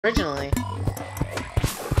originally.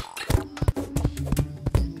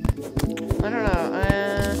 I don't know.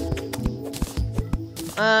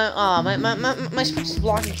 Oh, my Switch is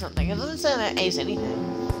blocking something. It doesn't say that Ace anything.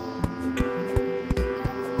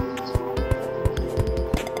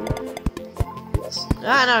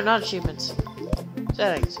 Ah, no, not achievements.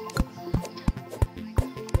 Settings.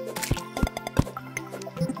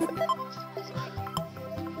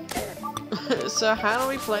 So how do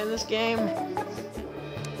we play this game?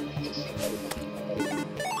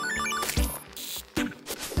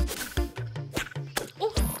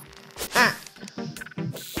 Ah!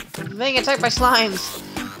 I'm being attacked by slimes.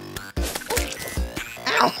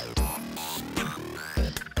 Ow!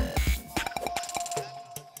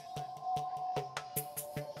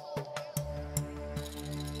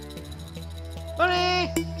 Bunny!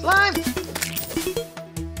 Slime!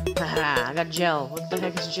 Haha, I got gel. What the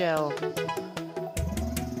heck is gel?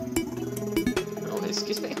 Oh,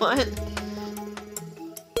 excuse me, what?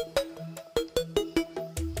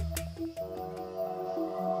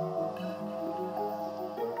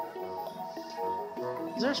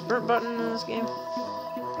 Is there a sprint button in this game?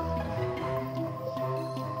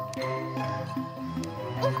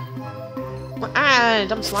 What? Ah,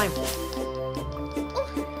 dumb slime.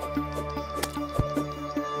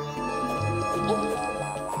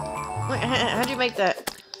 Wait, how'd you make that?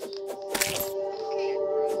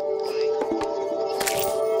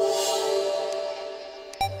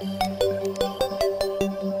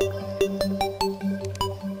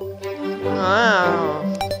 Oh.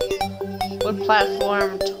 Wood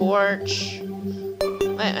platform, torch.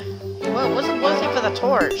 Wait, what's the thing for the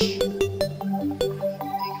torch?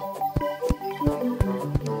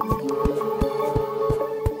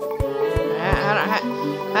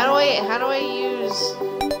 How do I use?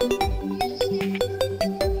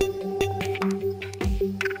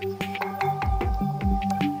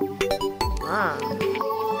 Ah.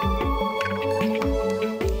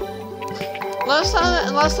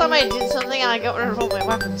 Last time I did something and I got rid of all my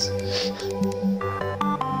weapons.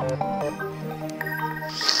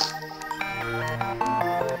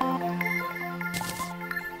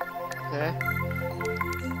 Okay.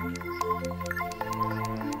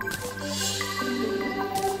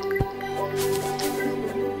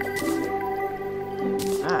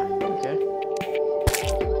 Ah, okay.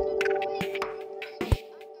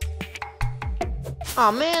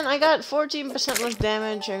 Oh man, I got 14% less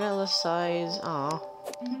damage, I got less size. Aw.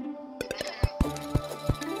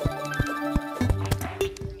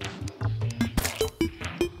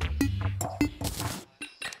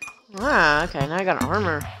 Ah, okay, now I got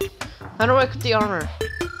armor. How do I equip the armor?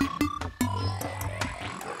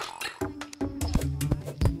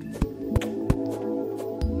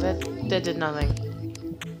 That did nothing.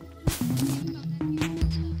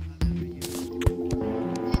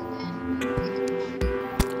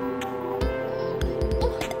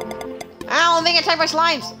 Ow, I'm being attacked by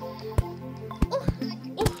slimes!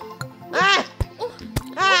 Ah!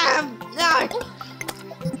 Ah! No!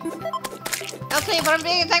 I'll tell you, but I'm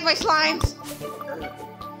being attacked by slimes!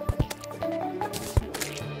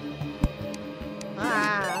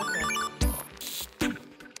 Ah, okay.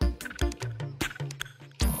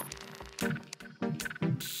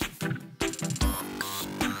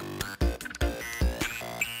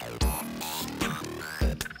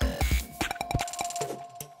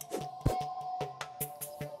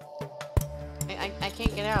 I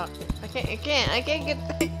can't get out. I can't get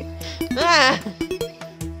ah!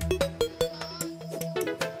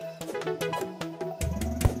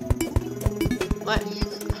 What?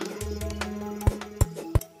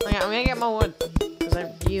 Okay, I'm gonna get more wood because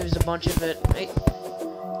I used a bunch of it.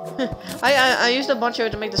 I used a bunch of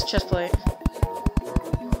it to make this chest plate.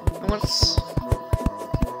 And what's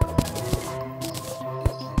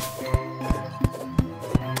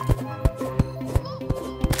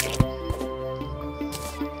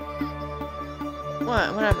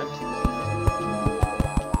what? What happened?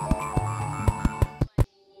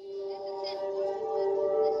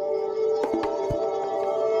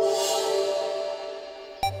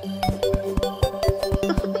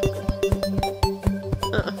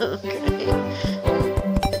 Okay.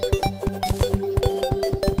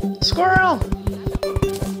 Squirrel!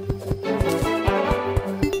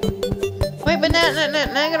 Wait, but now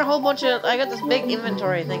I got a whole bunch of. I got this big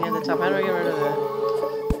inventory thing at the top. How do I get rid of that?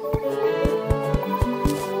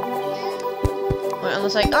 Wait,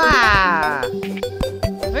 unless I. Ah! I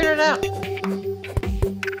figured it out!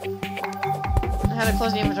 How to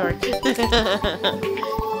close the inventory.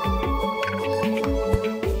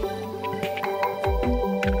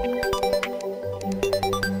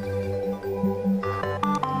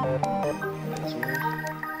 That's weird.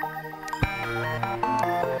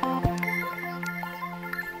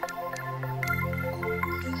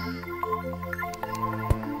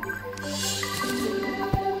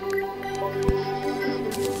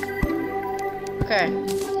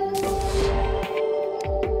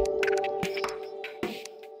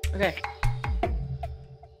 Okay.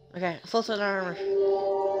 Okay, full set armor.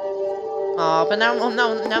 Aw, but now I'm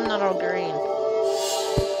not all green.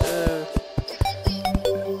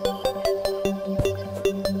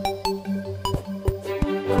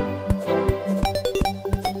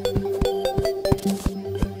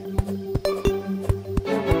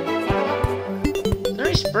 Is there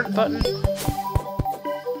any sprint button?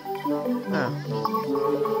 Oh.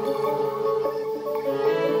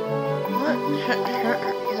 What?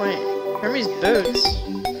 Wait, Hermes boots.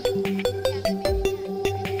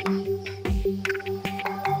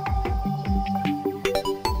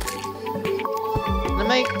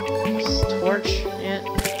 Make torch yet?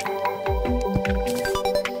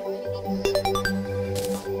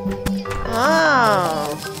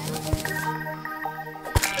 Oh.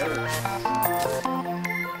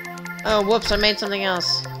 Oh, whoops! I made something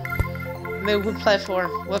else. I made a wood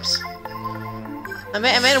platform. Whoops. I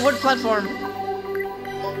made a wood platform.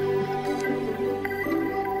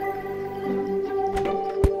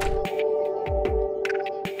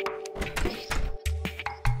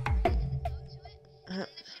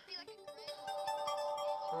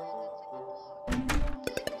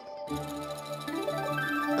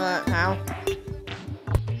 How?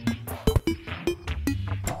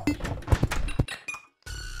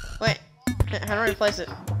 Wait, how do I replace it?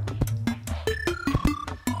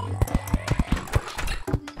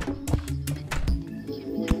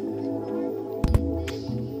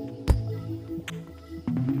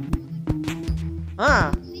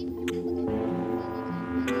 Ah!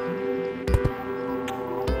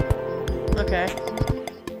 Okay.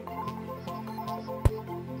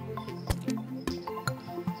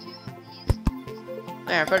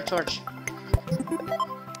 There, put a torch.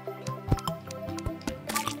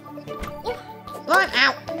 What?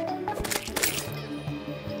 Ow!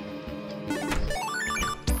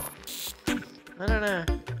 I don't know.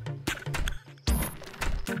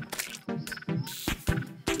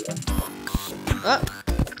 Oh!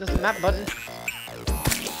 There's the map button.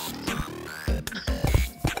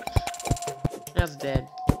 That's dead.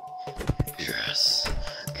 Yes.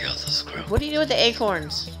 Kill the squirrel. What do you do with the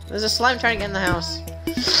acorns? There's a slime trying to get in the house.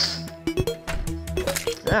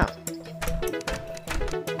 Oh.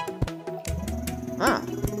 Ah.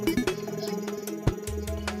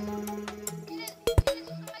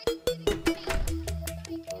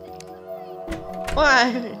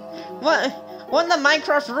 Why? What in the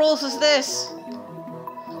Minecraft rules is this?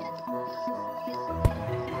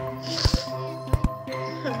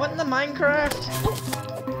 What in the Minecraft?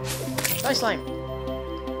 Die slime.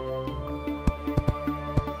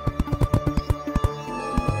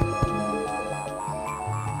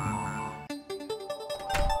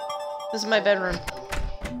 This is my bedroom.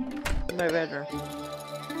 My bedroom.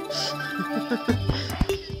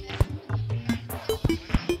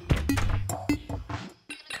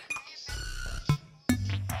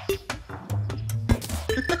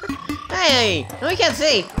 Hey! No, we can't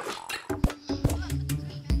see!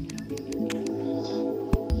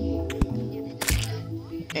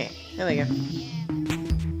 Hey, there we go.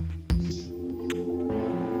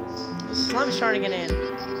 The slime's trying to get in.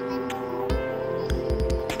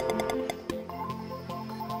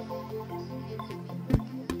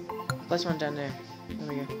 Place one down there. There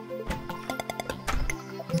we go.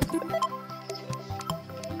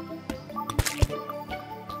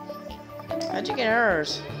 How'd you get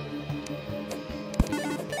hers?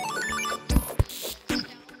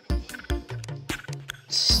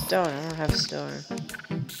 Stone. I don't have stone.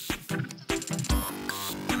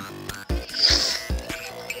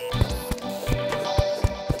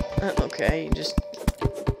 Okay, you just...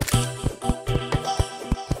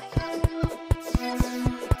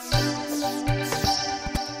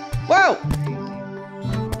 Whoa!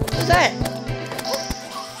 What's that?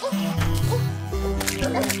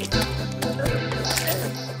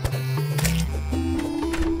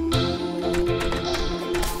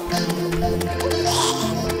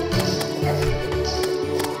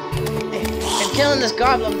 I'm killing this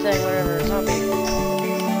goblin thing, whatever, zombie.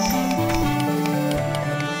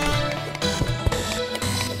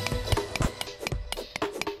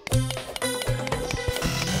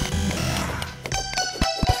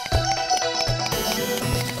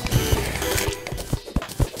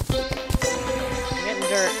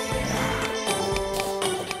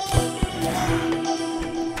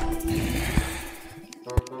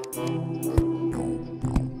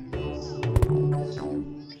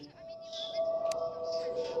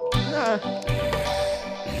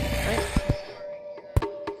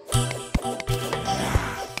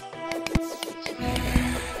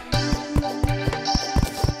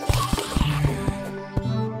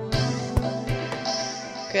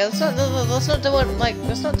 Okay, let's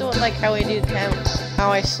not do it like how we do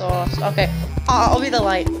how I saw. Okay, I'll be the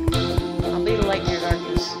light. I'll be the light in your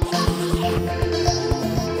darkness.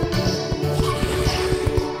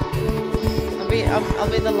 I'll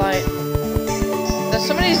be the light. There's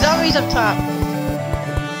so many zombies up top.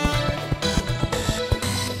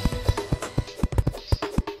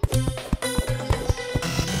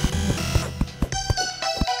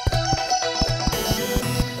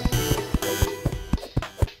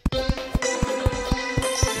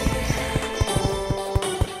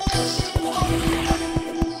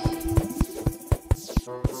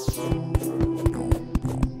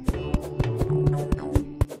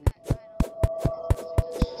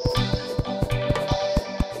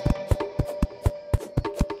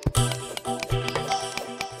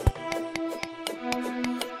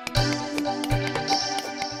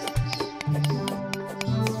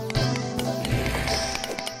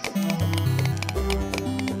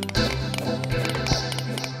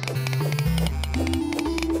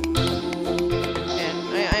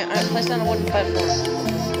 Placed on a wooden platform.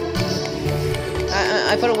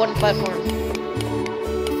 I put a wooden platform.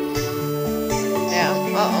 Yeah,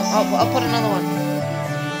 I'll put another one.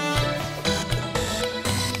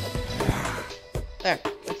 There,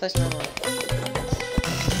 I placed another one.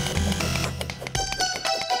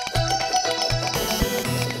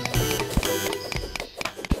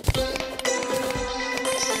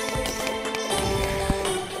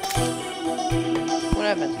 What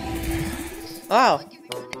happened? Wow.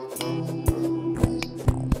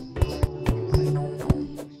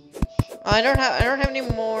 I don't have any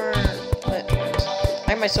more. I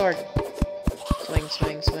have my sword. Swing,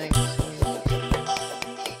 swing, swing, swing.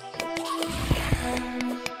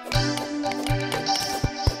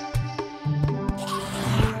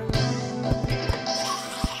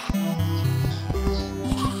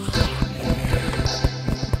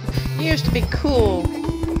 You used to be cool.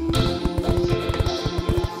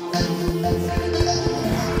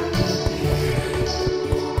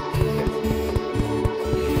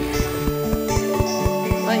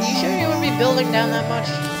 Building down that much?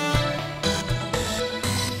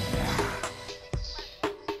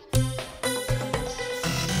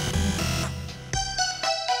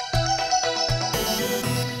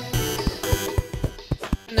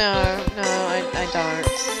 No, I don't.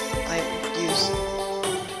 I use...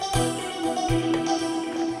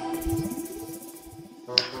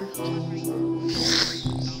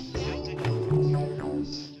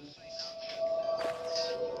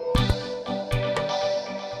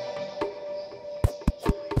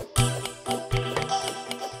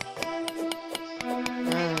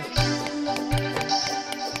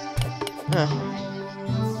 Ah!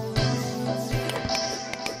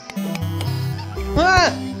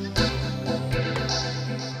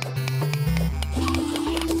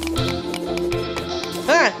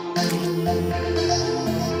 Ah!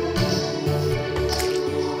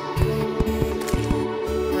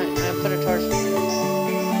 I put a torch.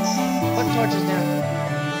 Put torches down.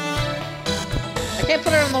 I can't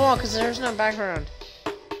put it on the wall because there's no background.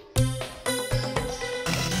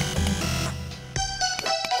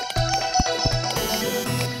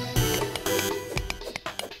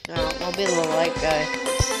 I'll be the light guy.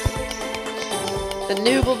 The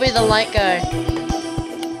noob will be the light guy.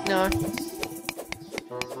 No.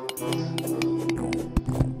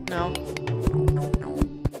 No.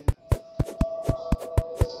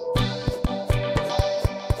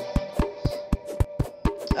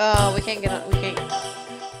 Oh, we can't get on. We can't.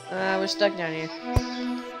 We're stuck down here.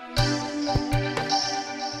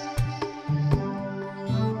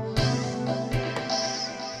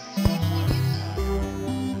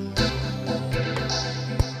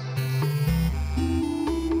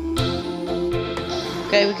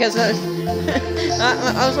 Okay, because I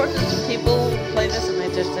was watching some people play this and they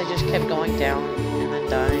just kept going down and then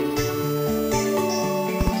dying.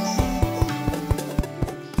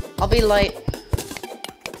 I'll be light.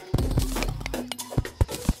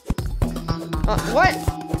 What?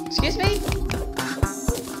 Excuse me?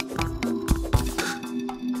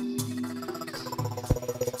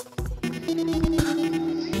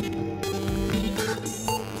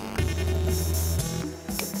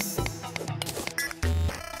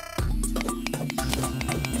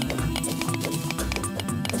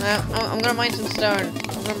 I'm gonna mine some stone.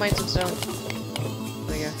 I'm gonna mine some stone.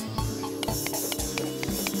 There we go.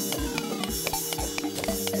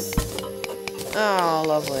 Oh,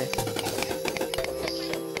 lovely.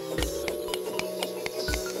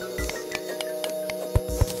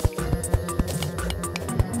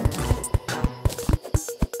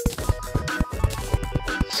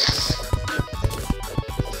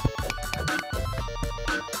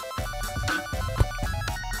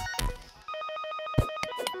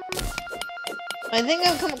 I think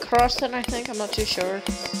I've come across it, I'm not too sure.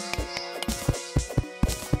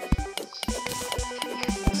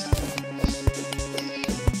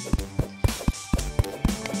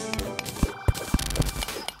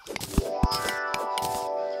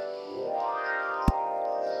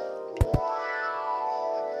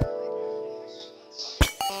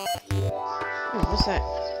 What's that?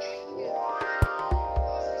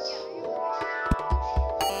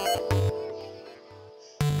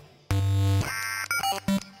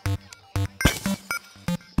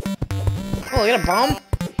 Oh, I got a bomb?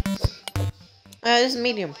 This is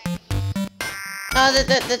medium.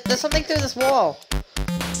 There's something through this wall.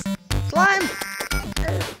 Slime!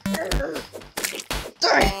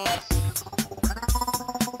 Sorry!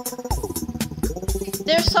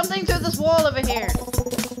 There's something through this wall over here.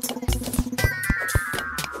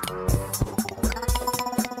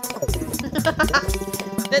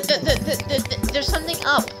 There's something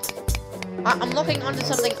up. I'm looking onto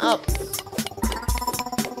something up.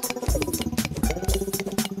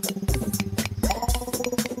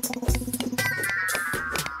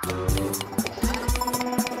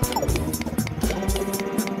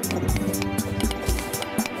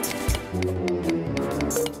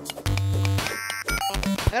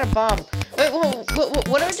 I got a bomb. Wait, whoa,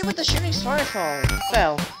 what do I do with the shooting star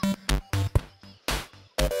fell?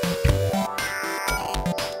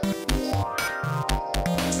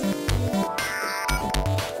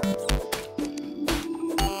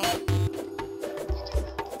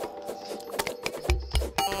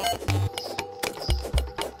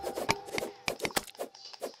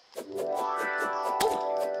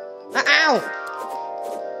 Ow!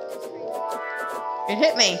 It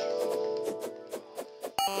hit me.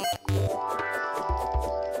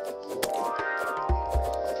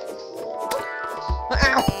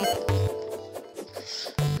 Ow!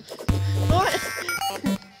 What?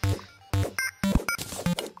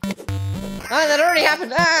 Oh, that already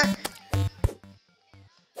happened. Ah!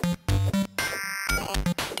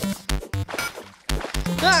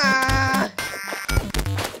 Ah!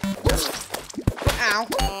 Ow!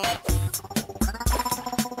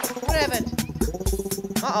 What happened?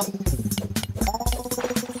 Uh-oh.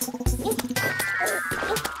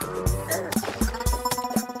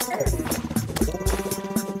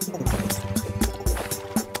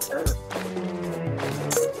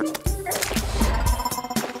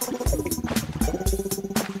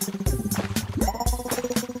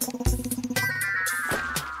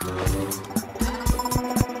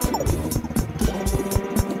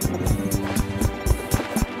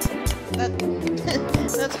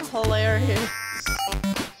 That's hilarious.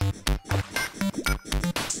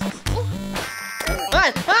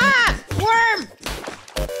 Ah! Worm!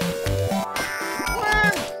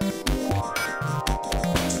 Worm!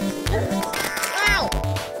 Ow!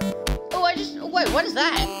 Oh, wait, what is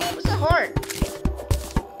that? What's the heart?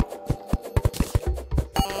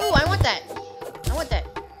 Oh, I want that. I want that.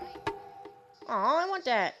 Oh, I want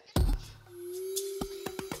that.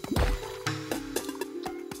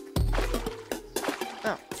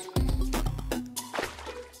 Oh.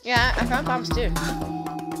 Yeah, I found bombs too.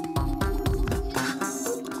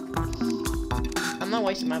 I'm not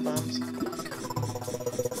wasting my bombs.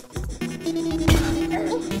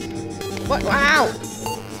 What? Wow!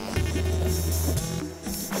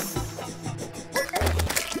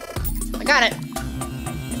 I got it.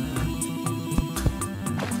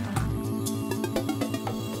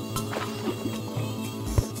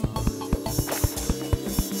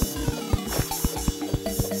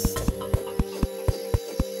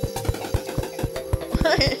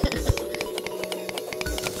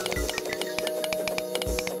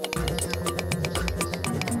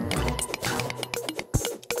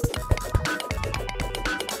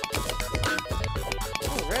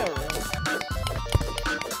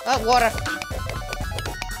 Oh, water.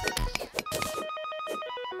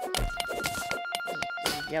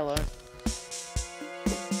 Yellow.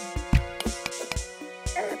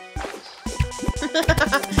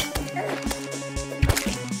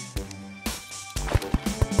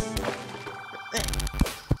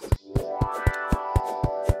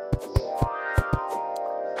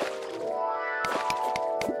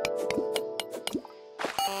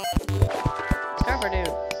 Cover dude.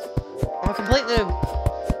 I'm a complete noob.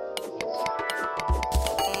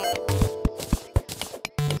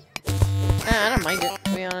 I don't mind it,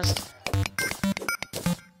 to be honest.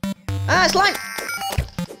 Ah, slime!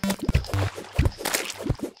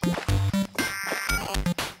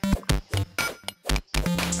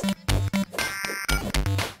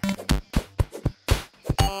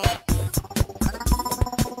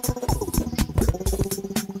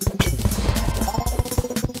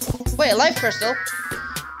 Wait, Wait, a life crystal?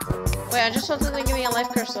 Wait, I just want something to give me a life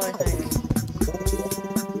crystal, I think.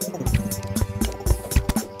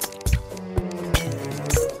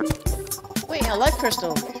 Wait, a life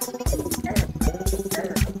crystal.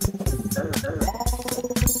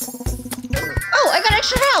 Oh, I got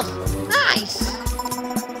extra health! Nice!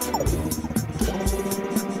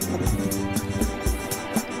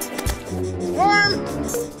 Worm!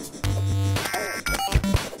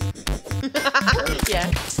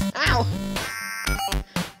 Yeah. Ow!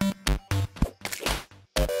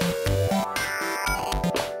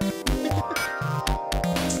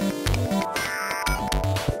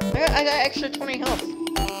 I got extra 20 health.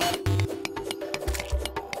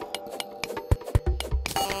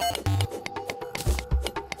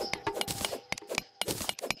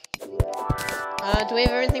 Do we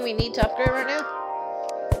have everything we need to upgrade right now?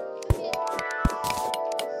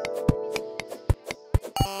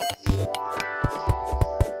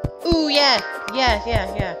 Ooh, yeah. Yeah.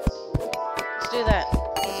 Let's do that.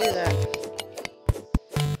 Let's do that.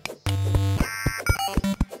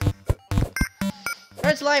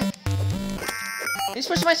 Red slime! He's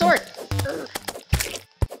pushing my sword!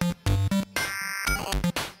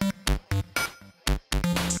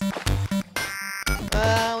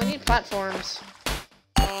 We need platforms.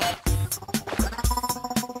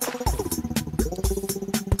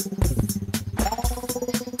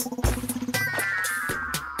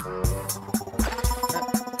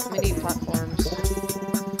 We need platforms.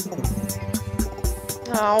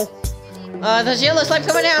 Oh. There's yellow slime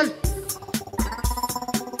coming down!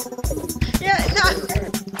 Yeah, no!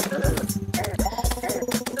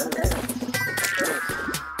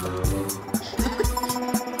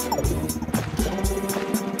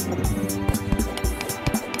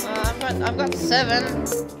 I've got 7.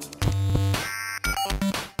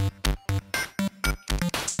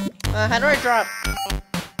 How do I drop?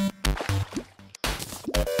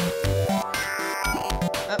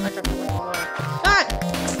 Oh, I dropped one more. Ah!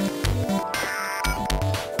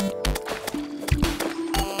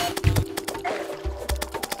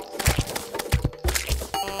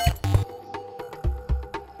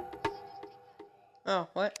 Oh,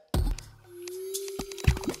 what?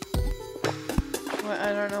 What?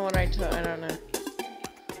 I don't know what I took. I don't know.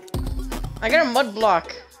 I got a mud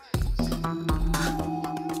block.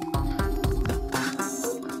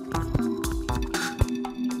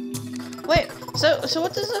 Wait, so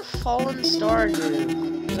what does a fallen star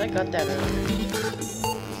do? Because I got that earlier.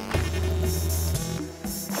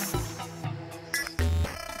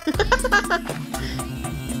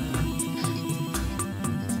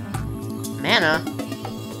 Mana?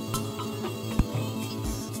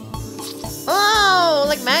 Oh,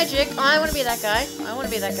 like magic. Oh, I want to be that guy. I want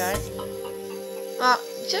to be that guy.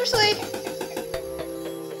 Seriously?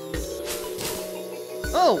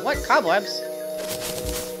 Oh, what cobwebs?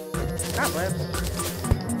 Cobwebs?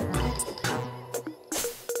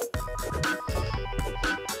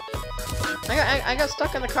 I got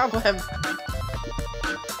stuck in the cobweb.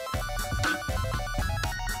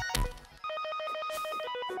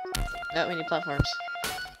 No, we need platforms.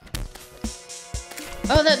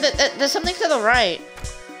 Oh, there's something to the right.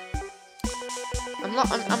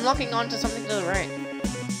 I'm locking on to something to the right.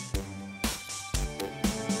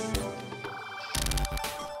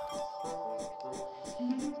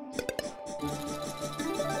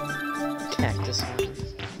 Cactus.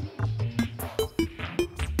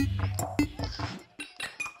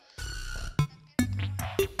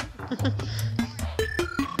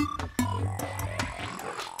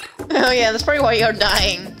 Oh yeah, that's probably why you're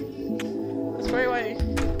dying. That's probably why.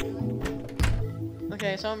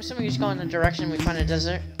 Okay, so I'm assuming you just go in the direction we find a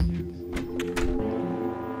desert.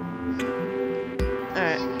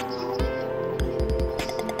 Alright.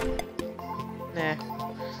 Nah.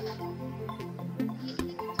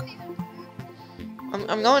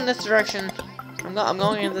 I'm going this direction. I'm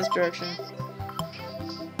going in this direction.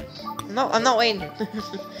 I'm not waiting.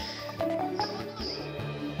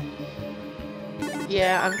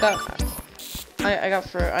 Yeah, I got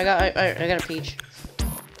a peach.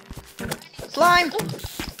 Slime!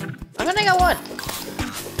 I think I got one.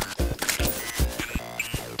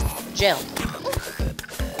 Jail.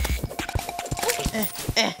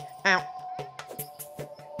 Ow.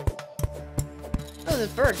 Oh,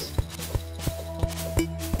 there's birds.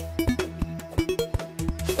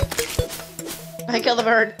 I killed the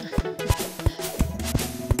bird.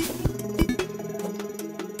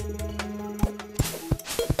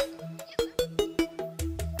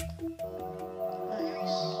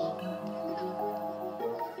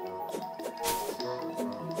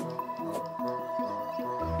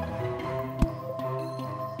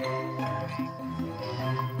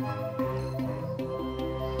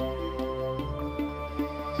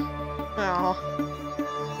 Ow.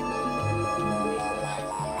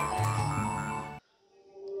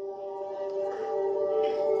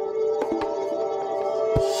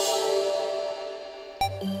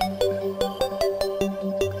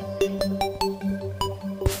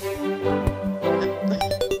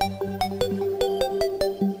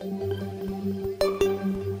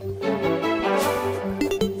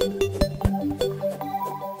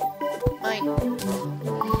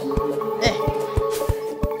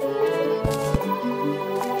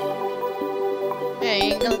 Yeah,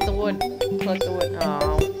 you can collect the wood. Collect the wood.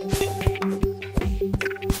 Oh.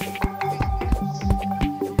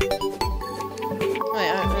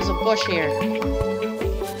 Wait, there's a bush here.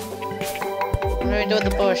 What do we do with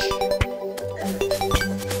the bush?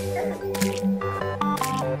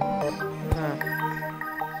 Huh.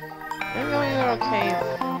 I'm going to a cave.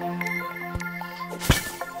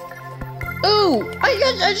 Ooh! I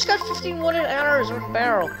just got 15 wooden arrows with a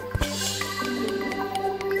barrel.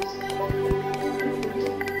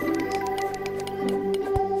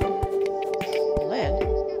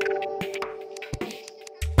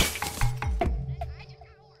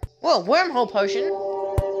 Whoa, wormhole potion?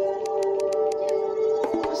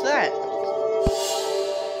 What's that?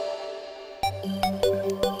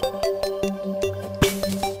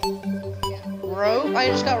 Rope? I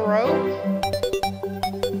just got rope?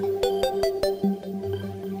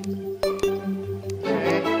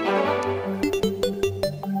 Okay.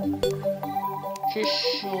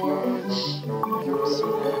 Fish swords. I don't see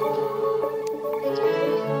that.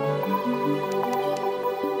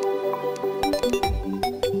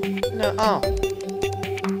 No, oh.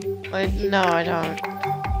 Wait, no, I don't.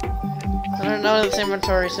 I don't know this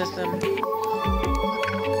inventory system.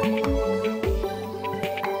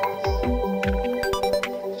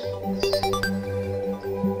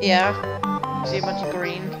 Yeah. See a bunch of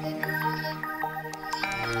green.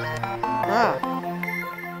 Ah.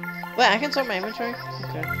 Wait, I can sort my inventory?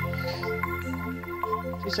 Okay.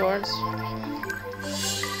 2 swords.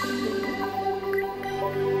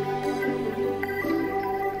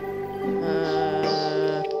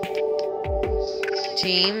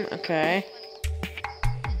 Team, okay.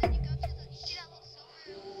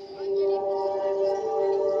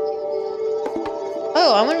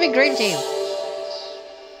 Oh, I'm gonna be green team.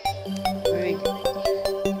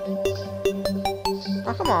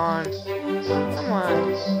 Oh, come on. Come on.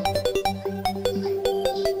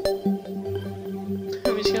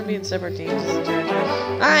 I'm just gonna be in separate teams this entire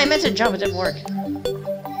time. Ah, I meant to jump, it didn't work.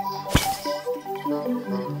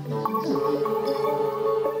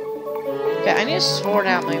 Okay, I need to sort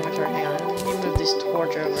out my inventory. Hang on, let me move this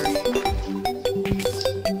torch over.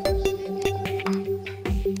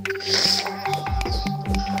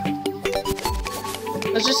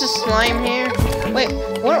 There's just a slime here. Wait,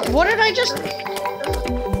 what did I just...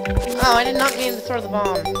 Oh, I did not mean to throw the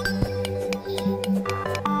bomb.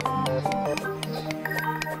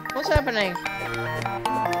 What's happening?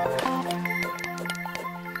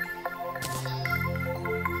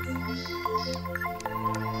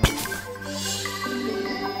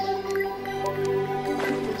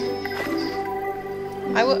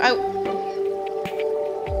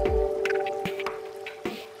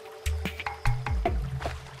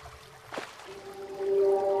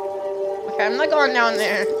 Okay, I'm not going down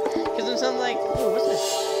there. Because it sounds like... Ooh, what's this?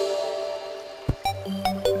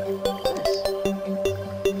 What's this?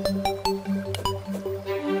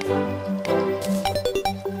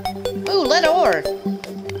 Ooh, lead ore!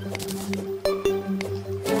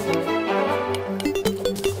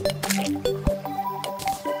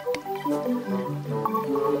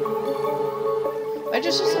 I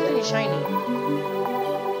just saw something shiny.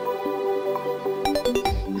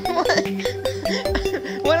 What?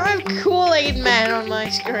 What do I have Kool-Aid Man on my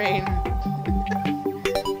screen?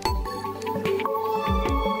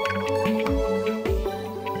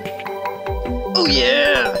 Oh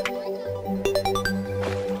yeah!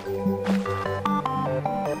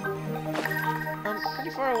 I'm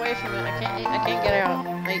pretty far away from it. I can't get out.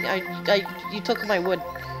 You took my wood.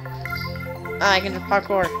 Ah, I can just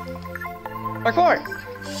parkour. Parkour!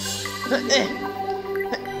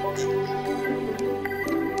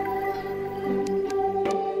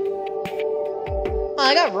 Oh,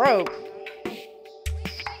 I got rope.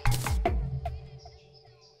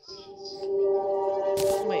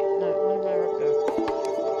 Wait, no, where did my rope go?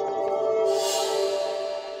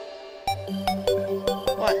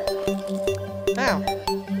 What? Ow.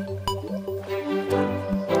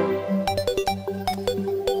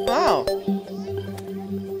 Oh.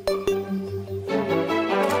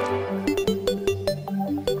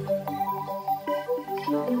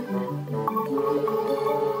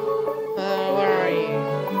 Where are you?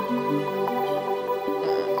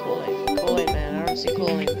 see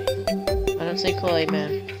Kool-Aid. I don't see Kool-Aid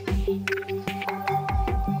Man.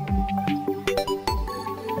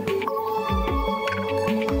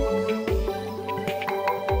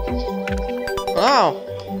 Oh!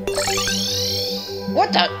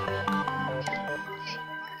 What the?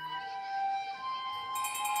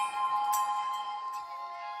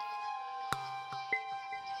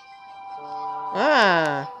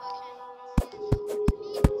 Ah!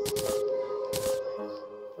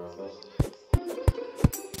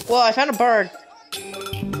 Well, I found a bird.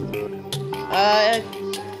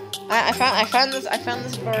 I found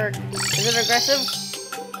this bird. Is it aggressive?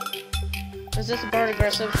 Is this bird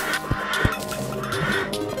aggressive?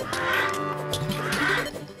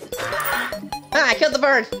 Ah, I killed the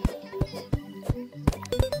bird!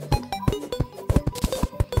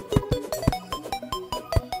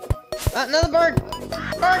 Another bird!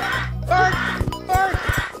 Bird! Bird! Bird!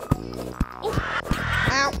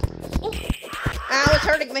 Ow! Ow, it's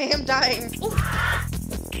hurting me, I'm dying!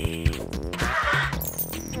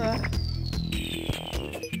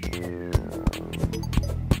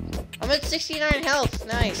 I'm at 69 health,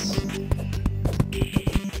 nice.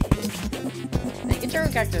 Hey, get your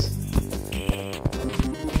own cactus.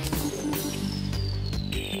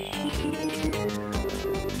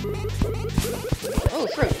 Oh,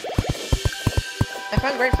 fruit. I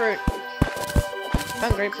found grapefruit. I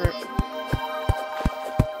found grapefruit.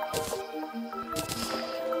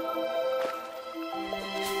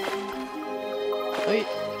 Wait.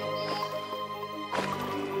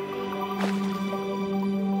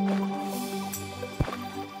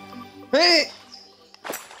 Hey!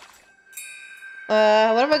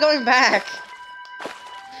 What am I going back?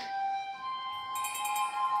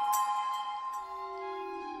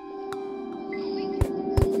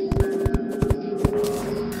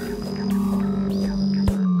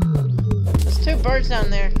 There's two birds down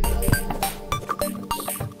there.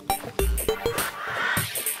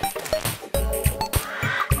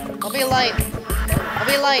 I'll be light. I'll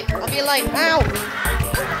be light. I'll be light. Ow!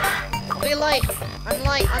 I'll be light. I'm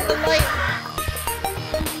light. I'm the light.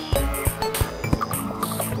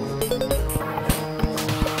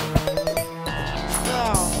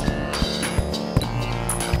 Oh.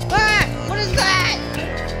 Ah! What is that?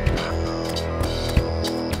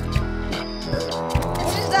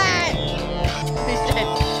 What is that? He's dead.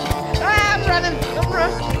 Ah! I'm running. I'm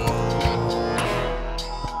running.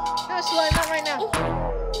 No, slide. Not right now.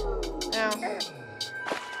 Ow.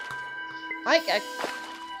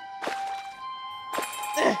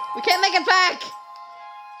 We can't make it back!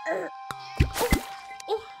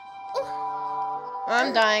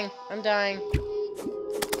 I'm dying. I'm dying.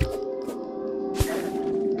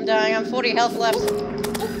 I'm dying. I'm 40 health left.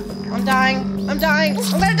 I'm dying. I'm dying.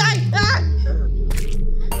 I'm gonna die! Ah!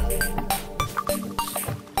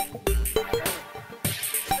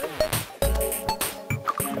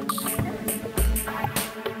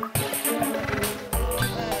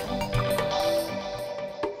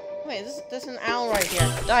 Wait, there's an owl right here.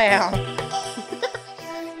 Die, owl.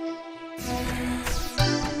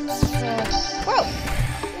 Whoa!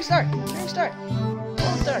 Restart! Restart!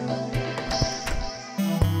 Restart!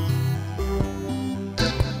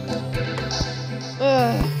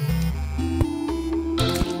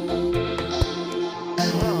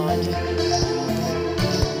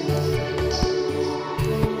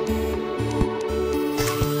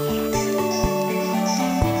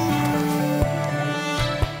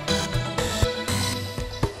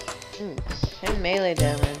 Melee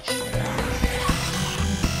damage.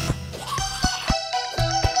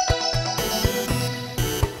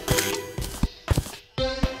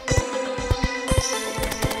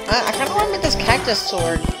 I kind of want to make this cactus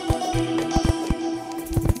sword.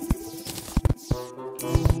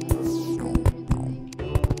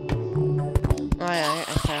 Oh yeah,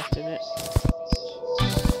 I crafted it.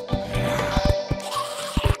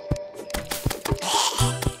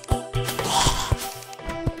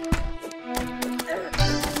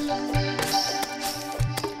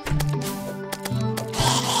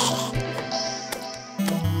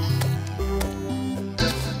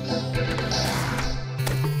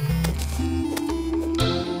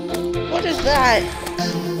 What is that?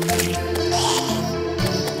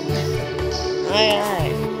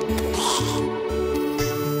 Aye.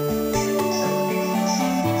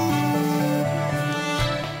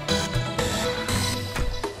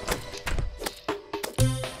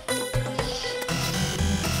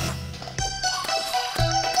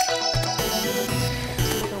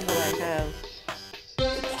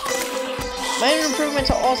 Minor improvement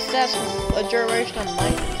to all stats with a duration of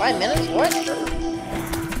 5 minutes? What?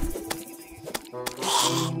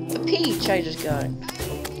 The peach I just got.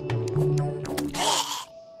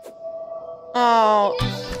 Oh,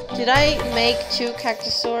 did I make 2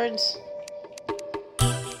 cactus swords?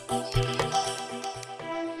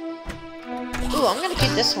 Ooh, I'm gonna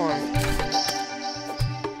keep this one.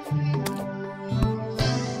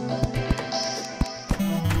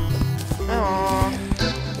 Aww.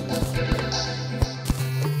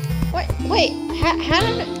 Wait, how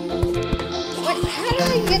did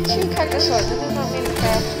I get 2 cactus swords? I did not mean to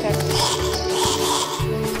craft cactus.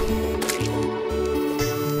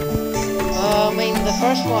 I mean, the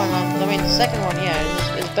first one, the second one,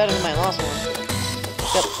 yeah, is better than my last one.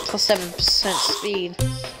 Got plus 7% speed.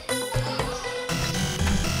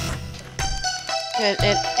 It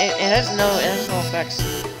has no effects.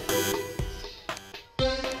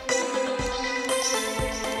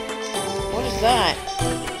 What is that?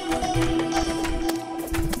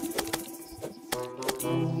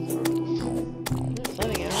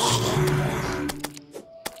 Floating out.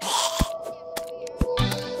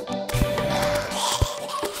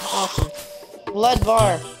 Awesome. Lead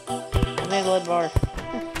bar. I made a lead bar.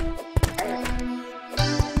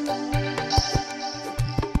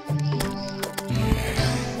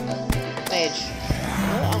 Mage.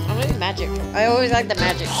 Well, I'm really magic. I always like the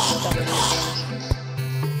magic stuff in these games.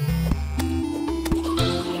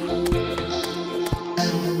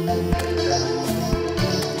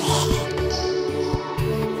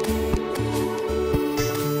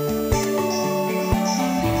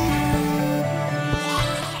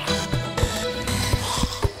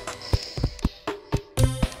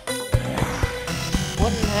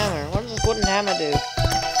 Wooden hammer. What does this wooden hammer do?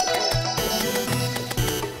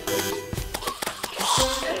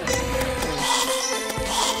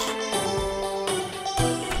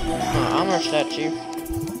 Armor statue.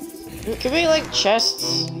 Can we like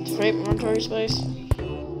chests to create inventory space?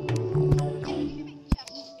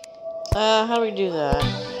 How do we do that?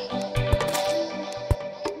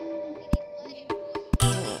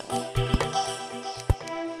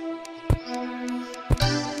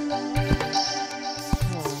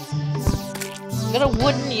 Got a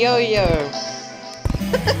wooden yo-yo.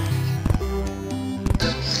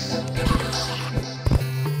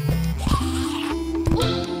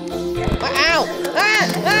 Ow! Ah!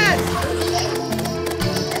 Ah!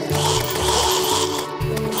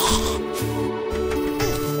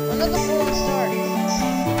 Another falling star.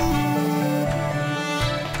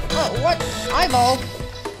 Oh, what? Eyeball?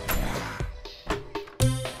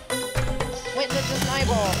 Wait, that's just an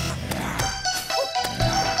eyeball.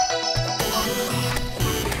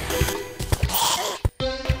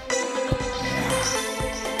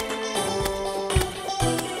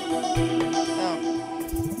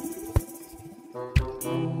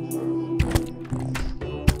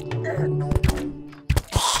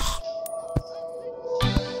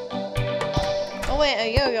 Oh wait, a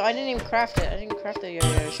yo-yo. I didn't even craft it. I didn't craft the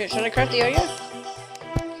yo-yo. Should I craft the yo-yo?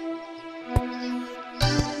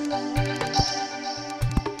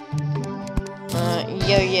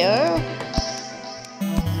 Yo-yo?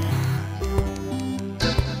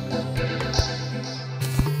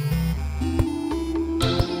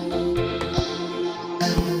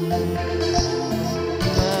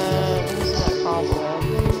 This is not cobweb.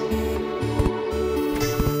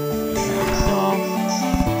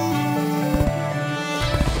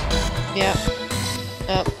 Yep.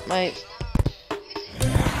 My...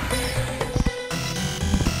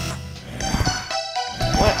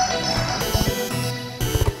 What?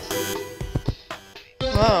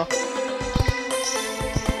 Oh.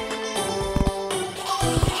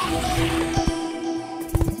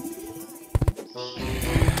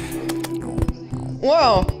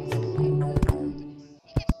 Whoa!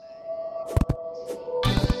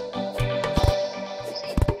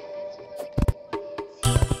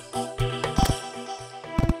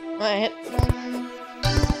 I hit...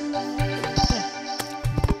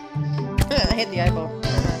 I hit the eyeball.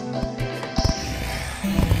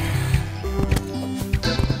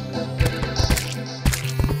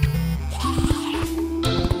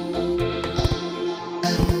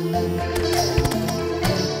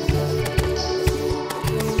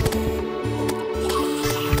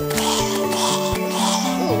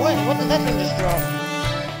 Ooh, what did that thing just drop?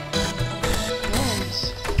 Nice.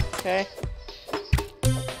 Okay.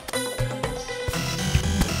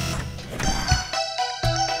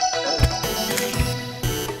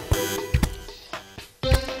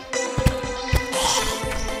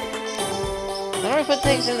 How do I put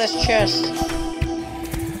things in this chest?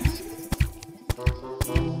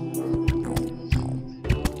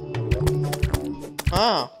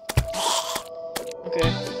 Oh.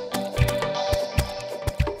 Okay.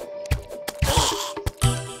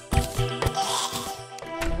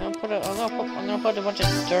 I'm gonna put a bunch bunch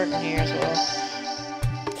of dirt in here as well.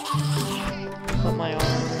 Put my arm.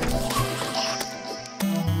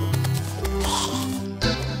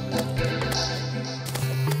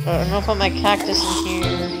 I'm gonna put my cactus in here.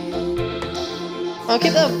 I'm gonna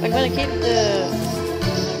keep that. I'm gonna keep that.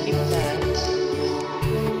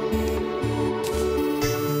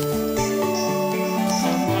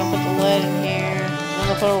 I'm gonna put the lead in here. I'm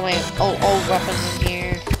gonna put all my old weapons in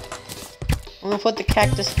here. I'm gonna put the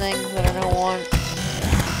cactus thing that I don't want.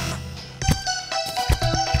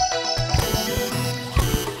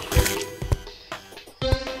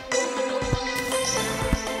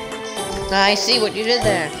 I see what you did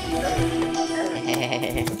there.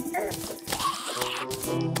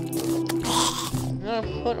 I'm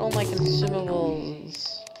gonna put all my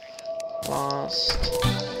consumables last.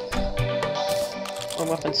 Or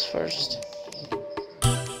weapons first.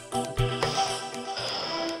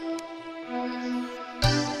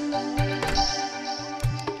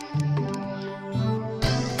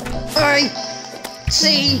 I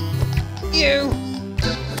see you.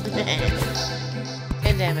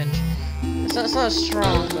 10 damage. It's not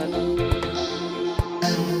strong, but...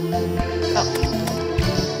 Oh.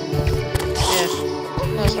 Yeah.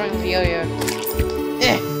 Not strong with the yo-yo.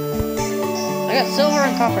 Yeah. I got silver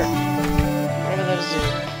and copper. Whatever those do.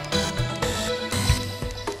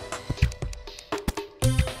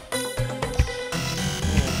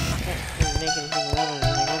 Can't make anything around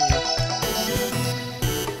on you.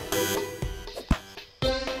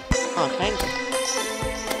 Oh, kind of.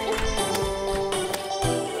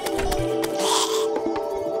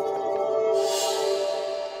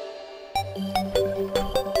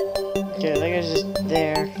 Okay, that guy's just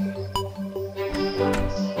there.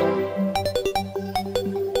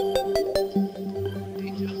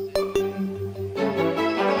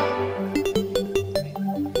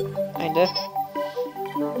 Kinda.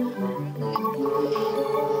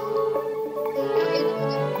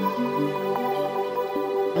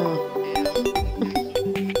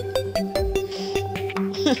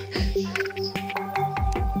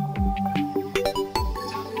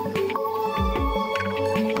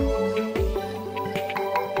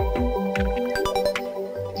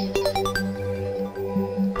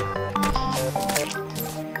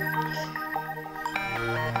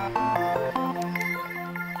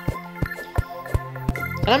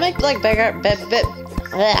 Can I make like better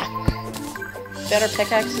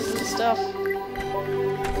pickaxes and stuff?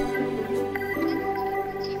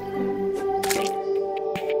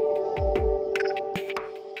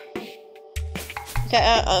 Okay,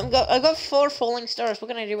 I've got 4 falling stars. What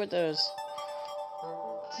can I do with those?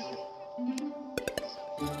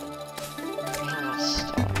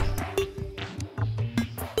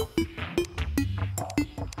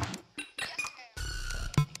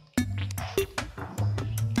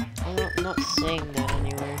 I'm not seeing that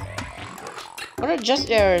anywhere. What do just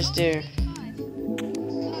arrows do?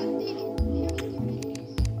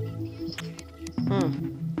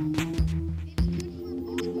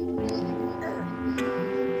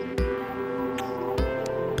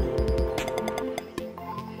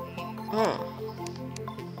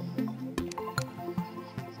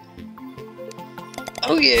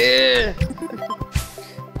 Oh yeah!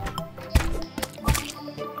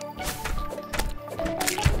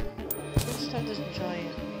 Let's start this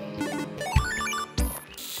giant.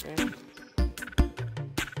 Okay.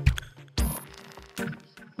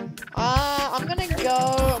 I'm gonna go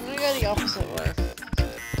the opposite way.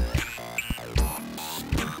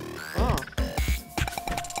 Oh.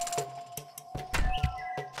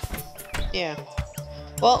 Yeah.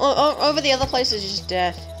 Well, over the other place is just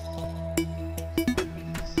death.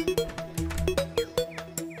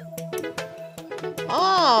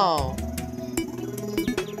 Oh!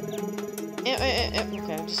 Okay,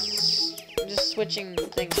 I'm just switching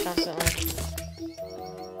things constantly.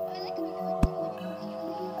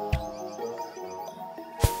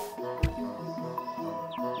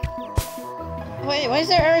 Wait, why is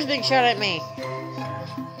there arrows being shot at me?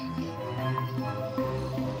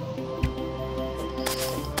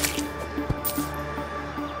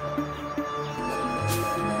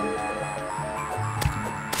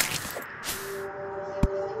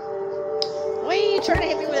 Why are you trying to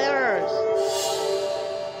hit me with arrows?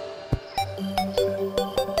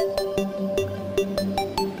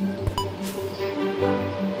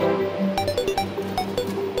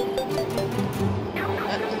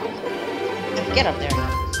 Get up there.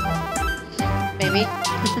 Maybe.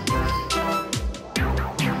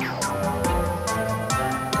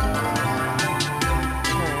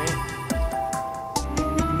 Alright.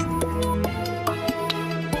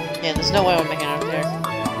 Yeah, there's no way I'm making it up there.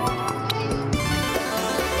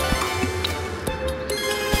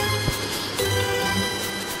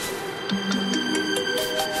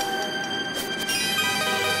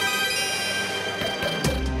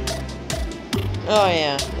 Oh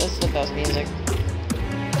yeah, that's the best music.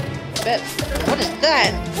 Bet. What is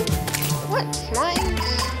that? What? Slimes?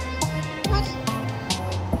 What?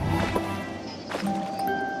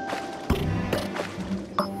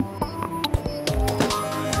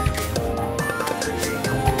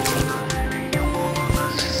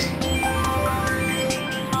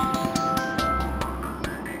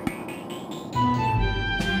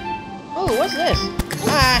 Oh, what's this?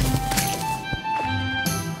 Ah!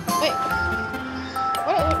 Wait.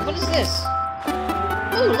 What is this?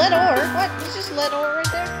 Ooh, lead ore. What? It's just lead ore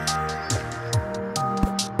right there?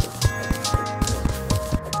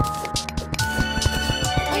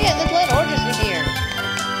 Oh yeah, there's lead ore just in here.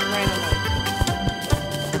 Randomly.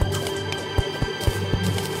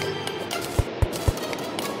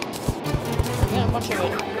 I got a bunch of it.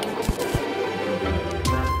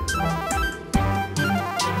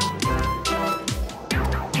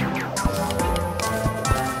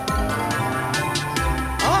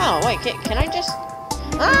 Oh, wait, can I just...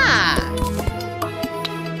 Ah!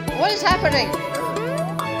 What is happening?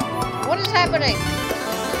 What is happening?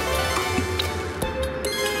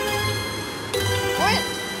 What?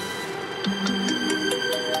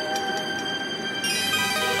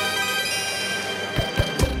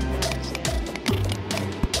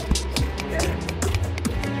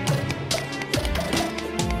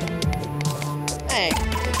 Hey.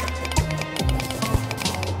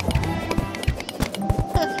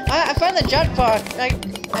 I found the jetpack.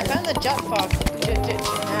 I found the jetpack. Jetpack.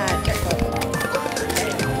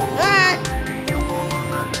 Ah!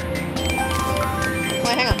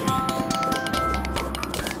 Wait, hang on.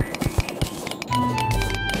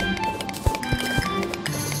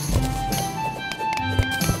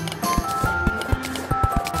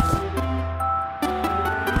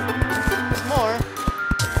 There's more.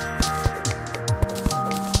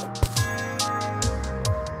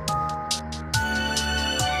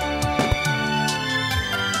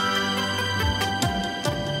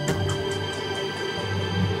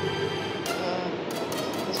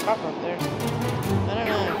 Copper up there. I don't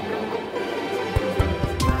know.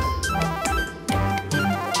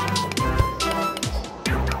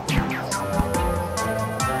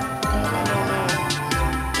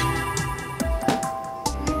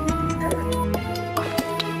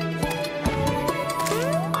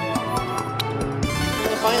 I'm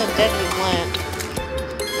gonna find a deadly plant.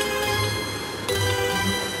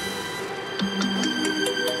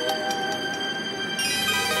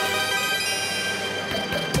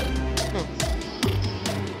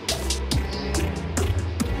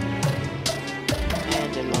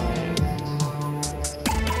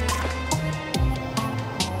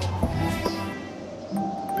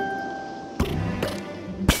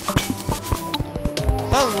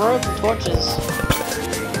 Found rope and torches.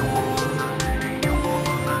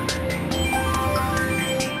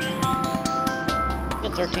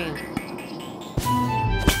 Get 13.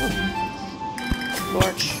 Ooh.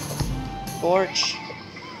 Torch. Torch.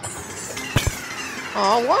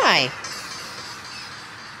 Aw, why?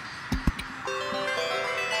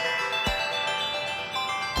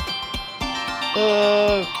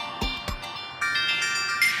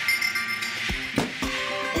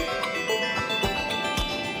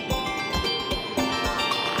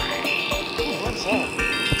 What's up?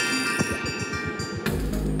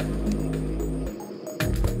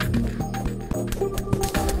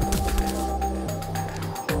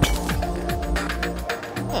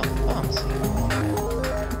 Oh, bombs.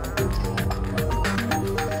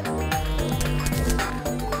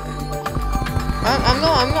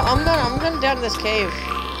 I'm going down this cave.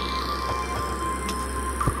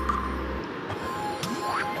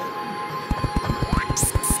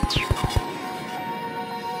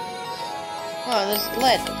 Oh, there's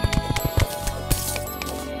lead.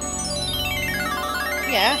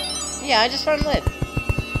 Yeah, I just found lead.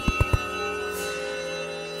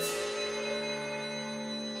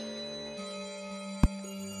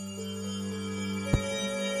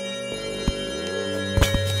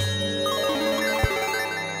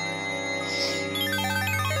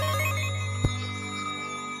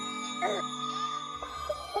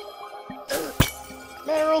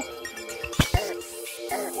 Barrel.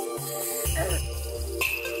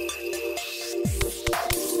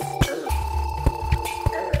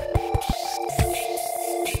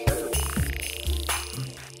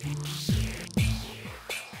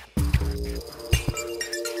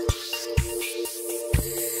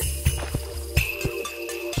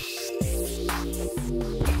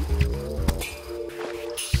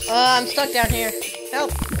 I'm stuck down here.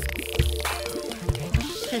 Help!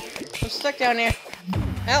 I'm stuck down here.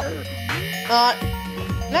 Help!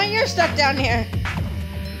 Now you're stuck down here.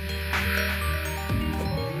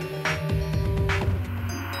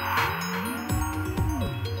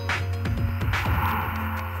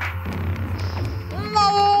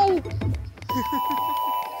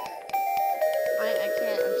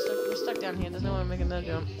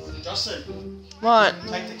 gotta jump. Justin. What?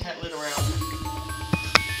 Take the cat lid around.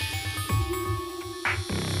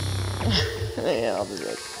 Yeah, I'll do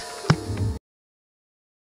that.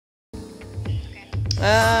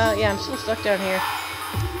 Yeah, I'm still stuck down here.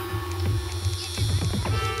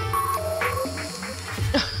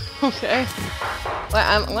 Okay. Well,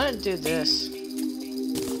 I'm gonna do this.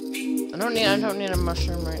 I don't need a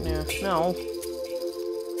mushroom right now. No.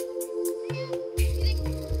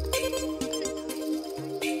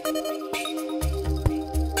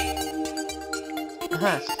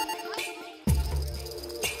 Uh-huh.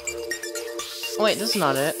 Oh, wait, this is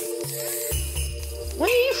not it. When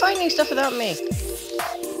are you finding stuff without me?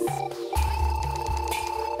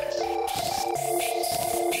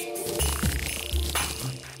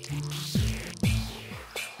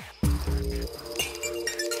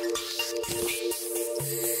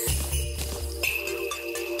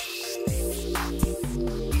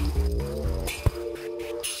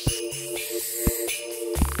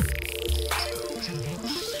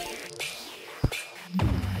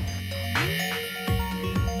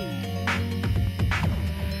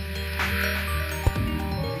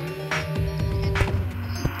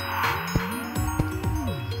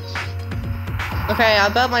 Okay, I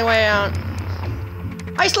built my way out.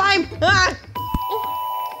 Hi, slime! Ah!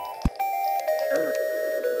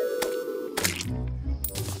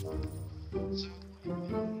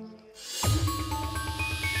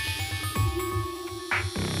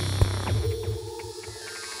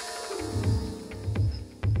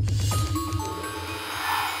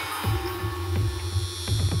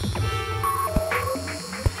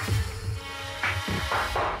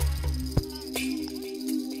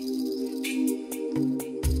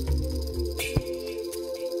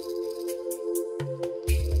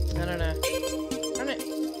 I don't know. Darn it.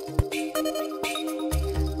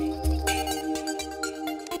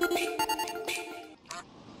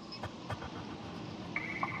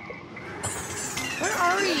 Where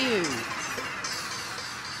are you?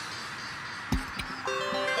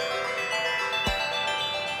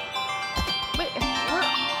 Wait, where?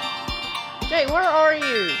 Jay, where are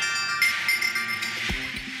you?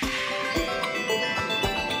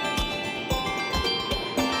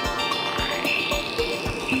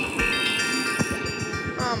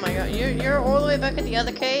 Oh my god, you're all the way back at the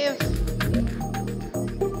other cave?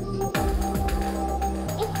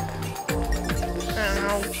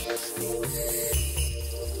 Ow.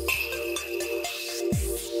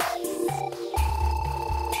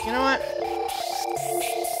 You know what?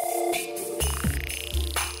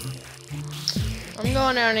 I'm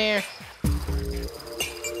going down here.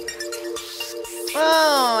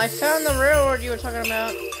 Oh, I found the railroad you were talking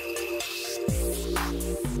about.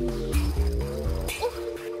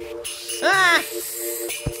 Ah!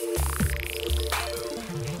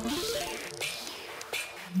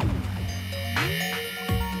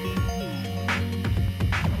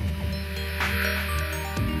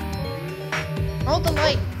 Hold the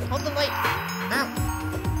light! Hold the light! Ow!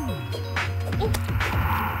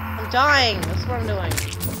 I'm dying! That's what I'm doing.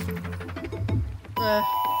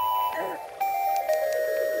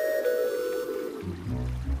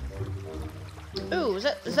 Ooh, is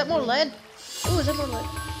that more lead? Ooh, is that more lead?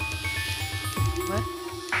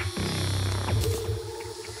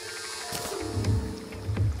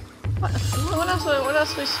 What? What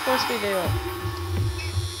else are we supposed to be doing?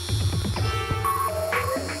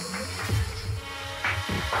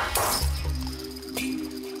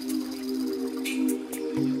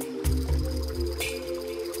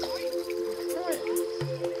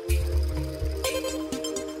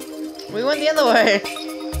 We went the other way.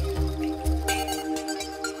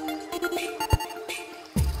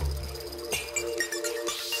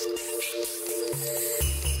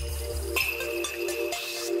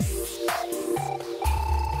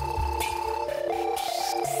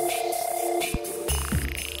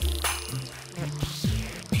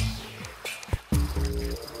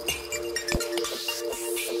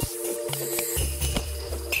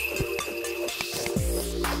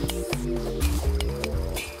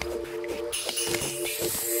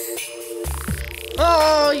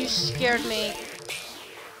 Oh, you scared me.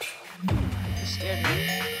 You scared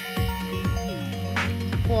me.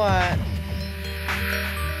 What?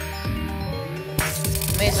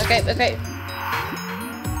 Maze, okay.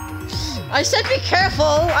 I said be careful!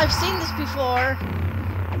 I've seen this before.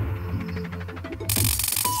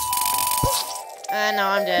 And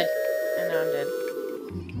now I'm dead. And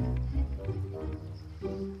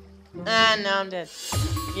now I'm dead.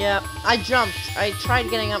 Yep, I jumped. I tried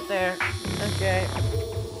getting up there. Okay.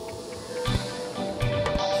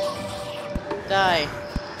 Die.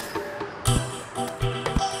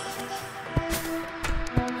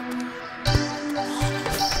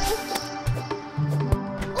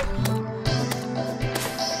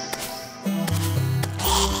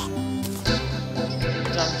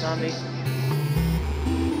 be.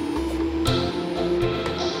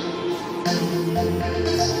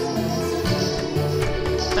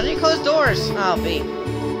 How do you close doors? Oh, B.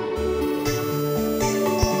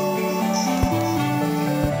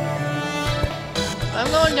 I'm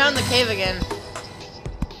going down the cave again.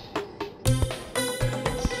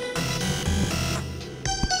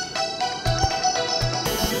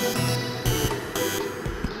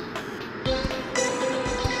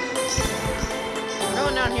 I'm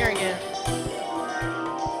going down here again.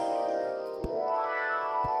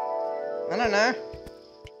 I don't know.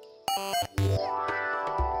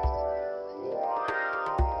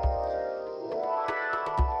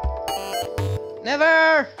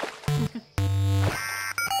 Never!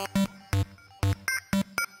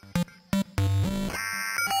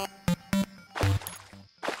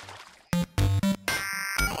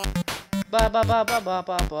 Ba ba ba ba ba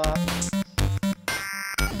ba ba.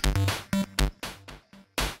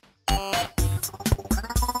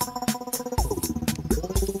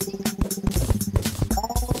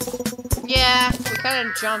 Yeah, we kind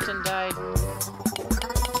of jumped and died.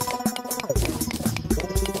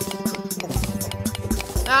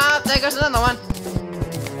 Ah, there goes another one.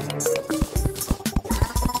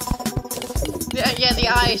 Yeah, the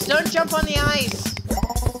ice. Don't jump on the ice.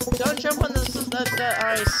 Don't jump on the ice and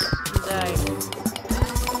die.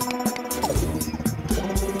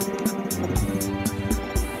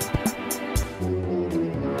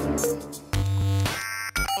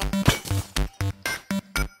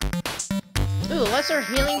 Ooh, lesser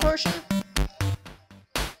healing potion?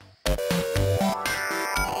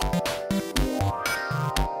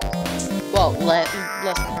 Well, less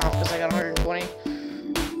than half because I got 120.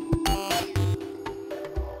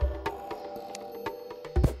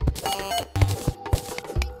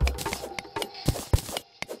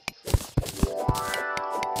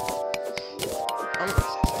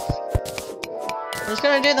 I'm just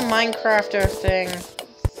gonna do the Minecrafter thing.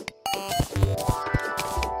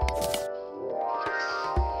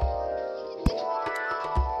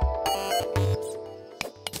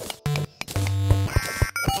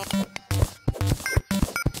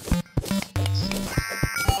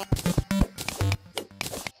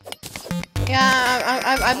 Yeah,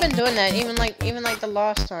 I've been doing that even like the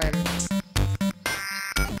last time.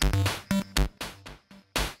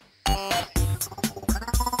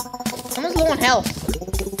 Someone's low on health.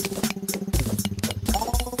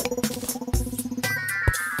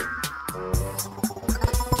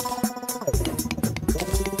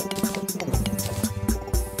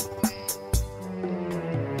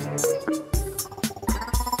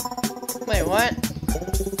 Wait, what?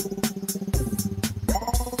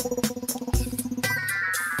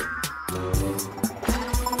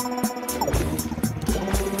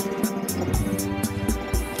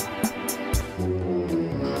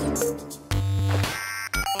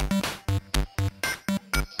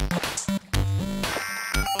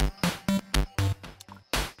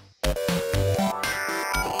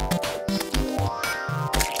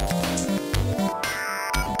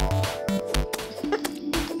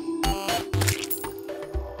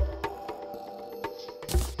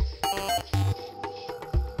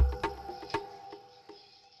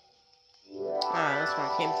 Ah, that's where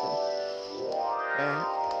it came from. Alright.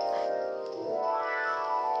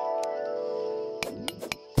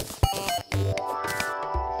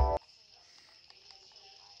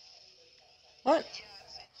 What?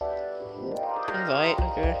 Invite,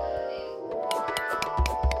 okay.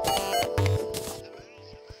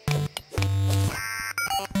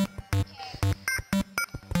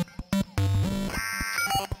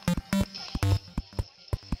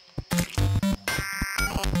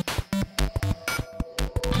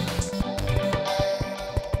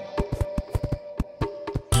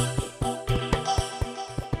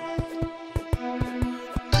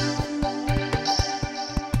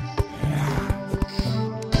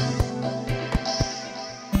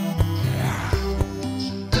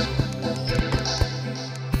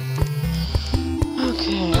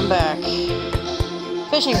 Okay, I'm back.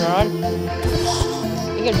 Fishing rod.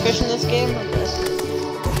 You can fish in this game? Okay.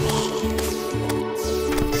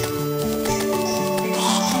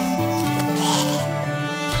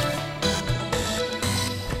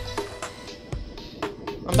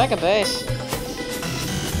 I'm back at base.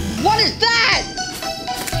 What is that?!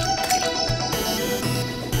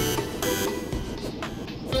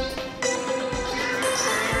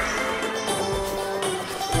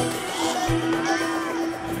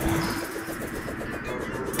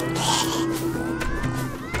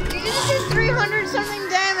 Something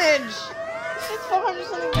damage! It's 400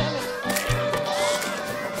 something damage.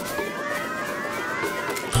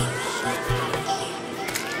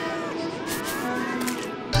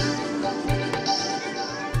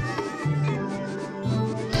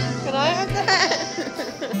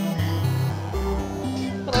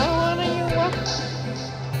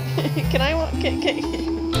 Can I walk? Can...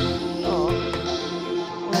 Oh.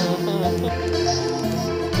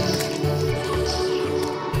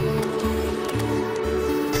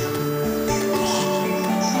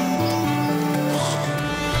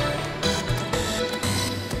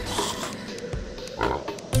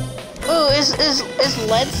 Oh, is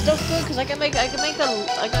lead stuff good? Cause I can make like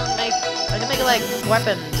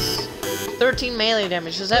weapons. 13 melee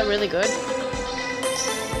damage. Is that really good?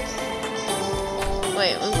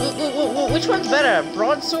 Wait, which one's better?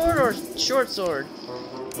 Broadsword or short sword?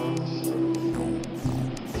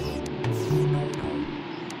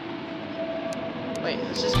 Wait,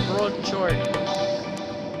 it's just broad and short.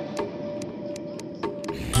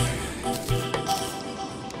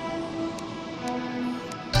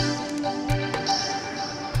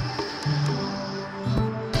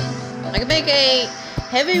 I can make a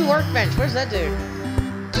heavy workbench. What does that do?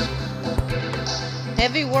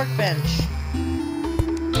 Heavy workbench.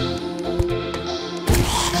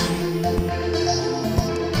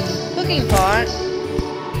 Cooking pot.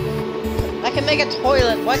 I can make a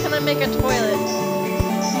toilet. Why can't I make a toilet?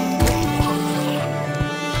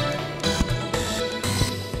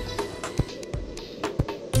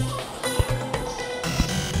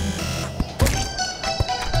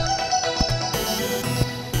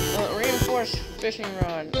 Oh, reinforced fishing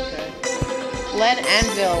rod. Okay. Lead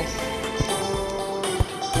anvil.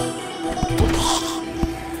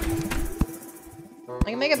 I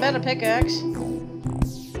can make a better pickaxe.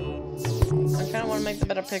 I kinda wanna make the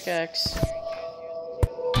better pickaxe.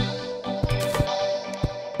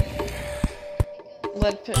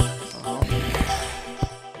 Lead pick. Oh.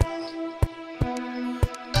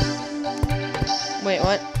 Wait,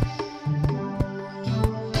 what?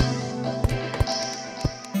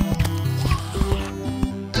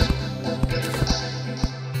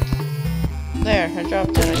 There, I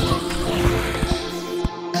dropped it, I think.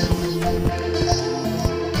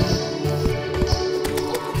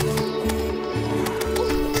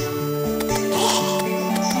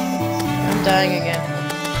 I'm dying again.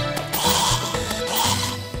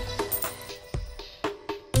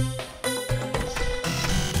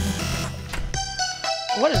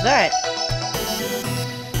 What is that?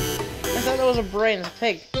 I thought that was a brain, it's a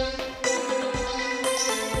pig.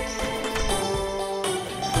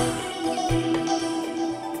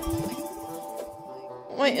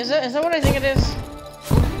 Wait, is that what I think it is?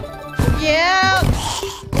 Yeah!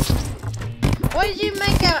 Why did you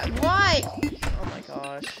make a... Why? Oh my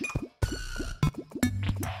gosh.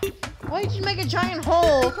 Why did you make a giant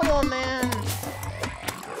hole? Come on, man.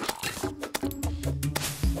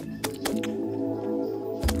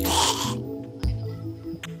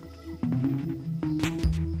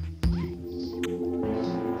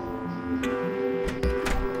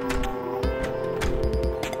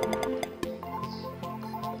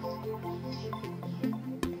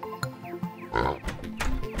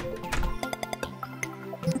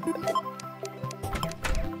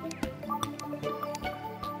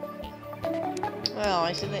 Well,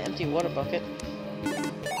 I see the empty water bucket.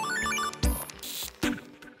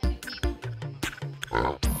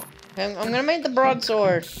 Okay, I'm gonna make the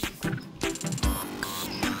broadsword.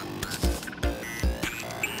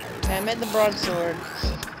 Okay, I made the broadsword.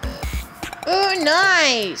 Ooh,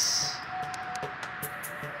 nice!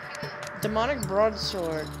 Demonic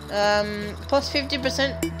broadsword. Plus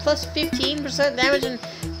 50%, plus 15% damage and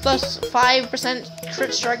plus 5%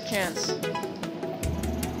 crit strike chance.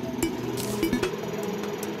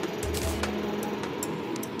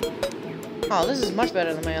 Oh, this is much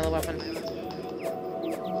better than my other weapon.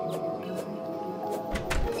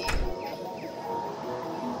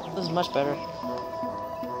 This is much better.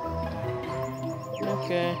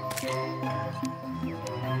 Okay.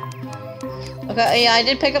 Okay, yeah, I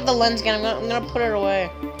did pick up the lens again. I'm gonna put it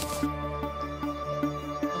away.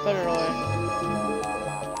 I'll put it away.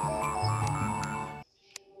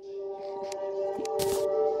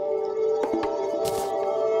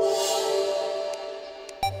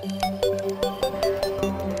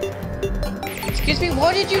 Excuse me,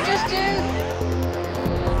 what did you just do?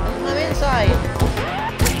 I'm inside.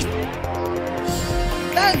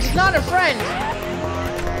 That's not a friend!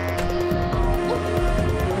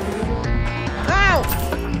 Ow!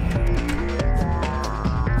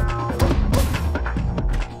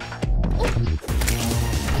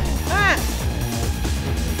 Ah!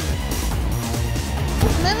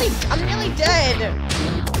 I'm nearly dead!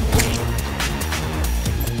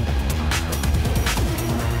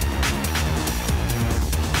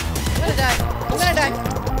 I'm gonna die. I'm gonna die.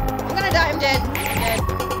 I'm gonna die. I'm dead. Dead.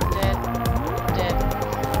 Dead. Dead. Dead.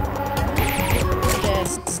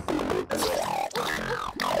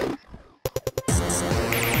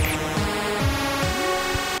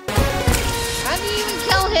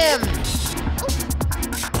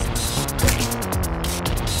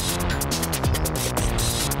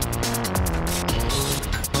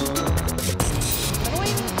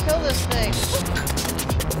 this thing.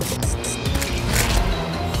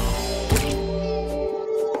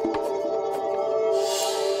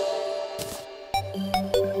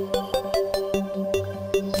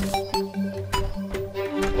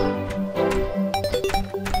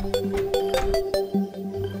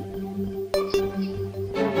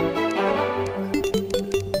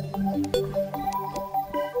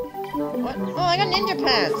 What? Oh, I got ninja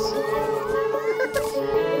pants.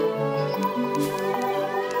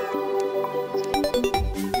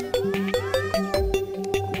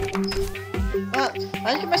 Well, I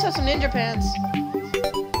give myself some ninja pants.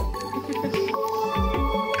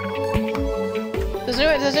 Does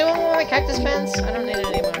anyone want my cactus pants? I don't need it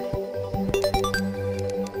anymore.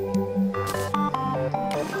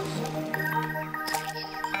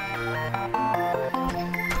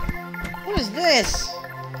 What is this?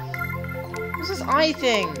 What's this eye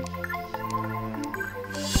thing?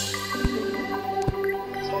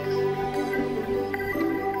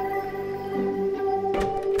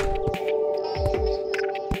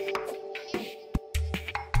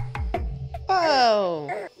 Oh!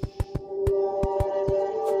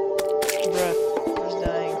 Bruh, who's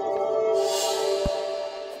dying?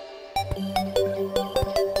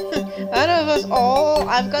 Out of us all,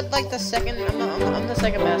 I've got like the second. I'm the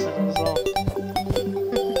second best out of us all.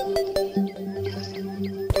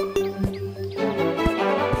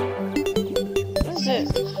 What is it?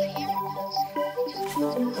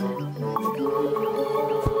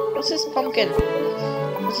 What's this pumpkin?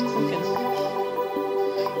 What's this pumpkin?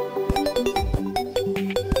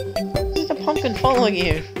 What's the pumpkin following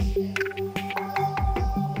you?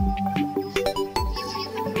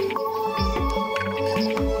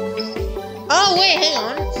 Oh wait, hang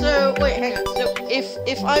on. So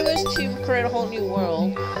if I was to create a whole new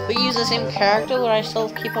world but use the same character, would I still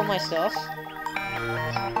keep all my stuff?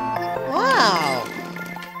 Wow.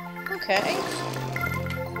 Okay.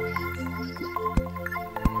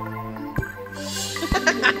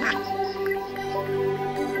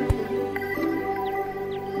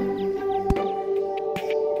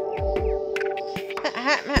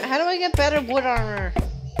 How do I get better wood armor?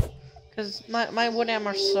 Cause my wood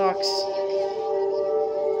armor sucks.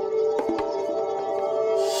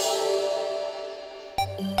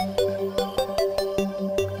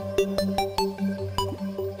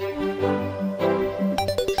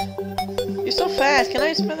 You're so fast. Can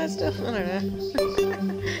I spin that stuff? I don't know.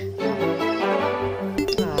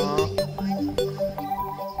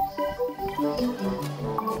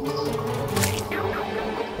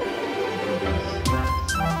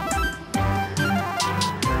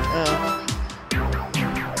 Aww.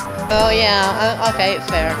 Oh yeah. Okay,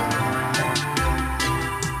 fair.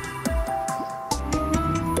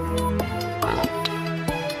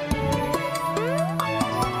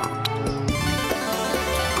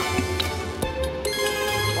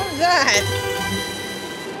 What is that?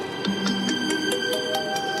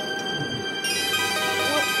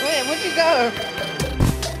 Wait, where'd you go?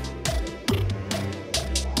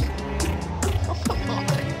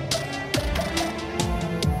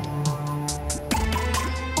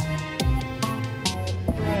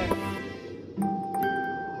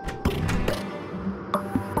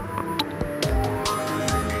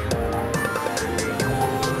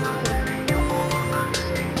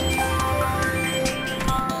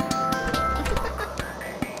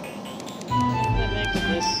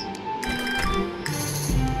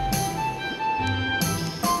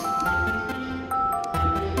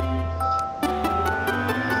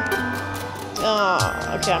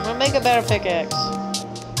 Oh, okay, I'm gonna make a better pickaxe.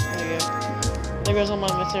 There you go. There goes all my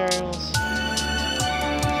materials.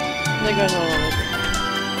 There goes all of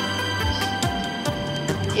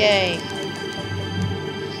it. Yay.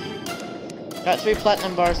 Got 3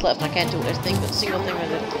 platinum bars left, and I can't do a single thing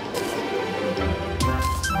with it.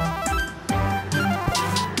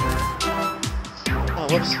 Oh,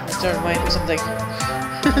 whoops. I started mining something.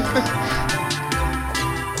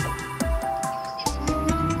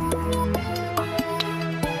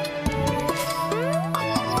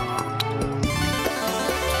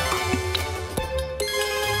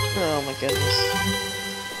 Oh my goodness.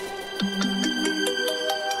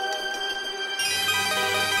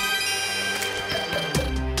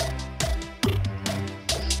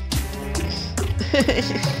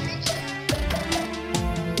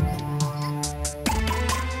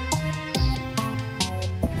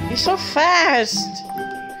 You're so fast!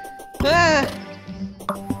 Ah!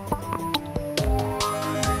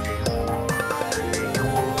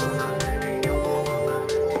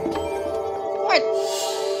 What?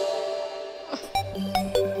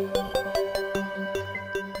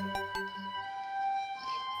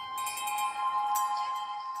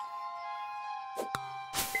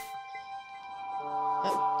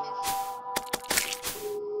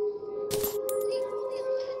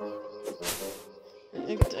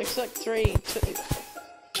 It's like 3. Like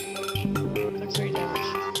 3 damage.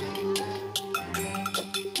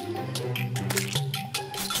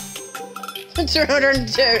 It's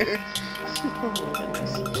 202! Oh my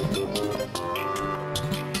goodness.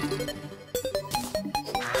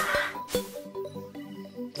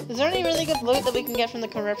 Is there any really good loot that we can get from the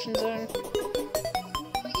corruption zone?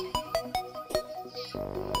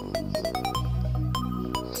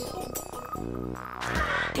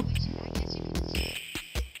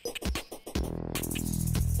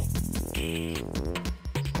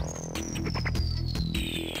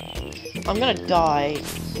 I'm gonna die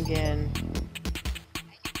again.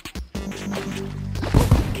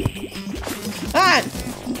 Ah!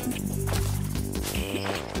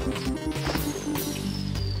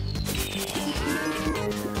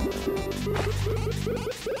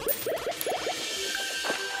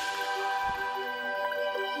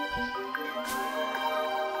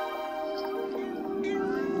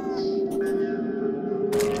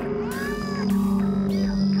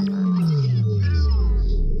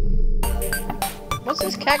 What's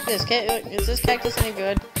this cactus? Is this cactus any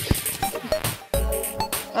good?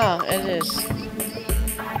 Oh, it is.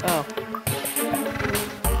 Oh.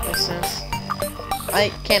 Makes sense.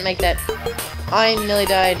 I can't make that. I nearly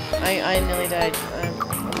died. I nearly died.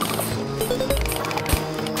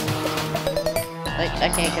 I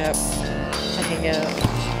can't get up. I can't get up.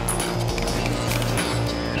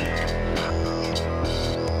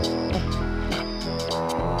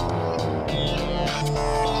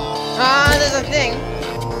 Ah, there's a thing.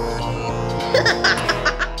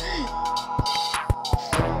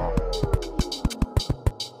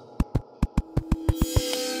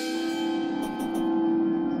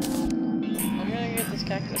 I'm gonna get this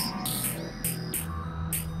cactus.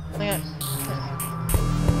 Hang on.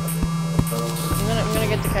 I'm gonna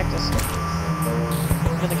get the cactus.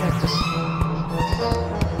 Get the cactus.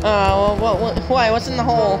 Oh, well, why? What's in the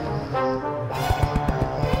hole?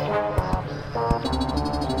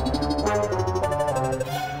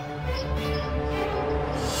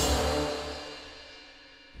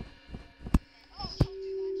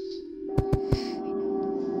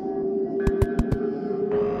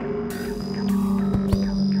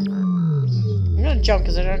 Jump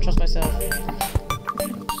because I don't trust myself.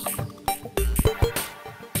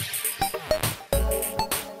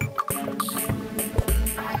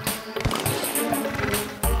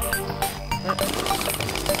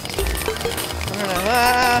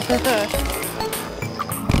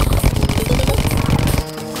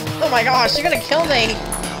 Oh my gosh, you're gonna kill me!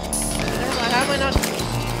 How am I not?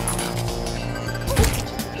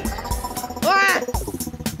 Ah!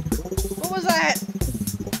 What was that?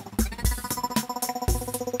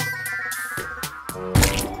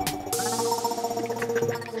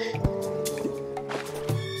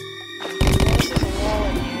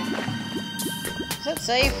 Is that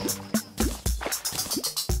safe?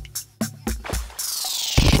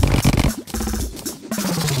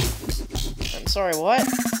 I'm sorry, what?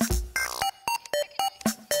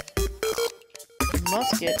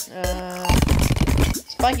 Musket,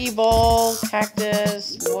 spiky ball,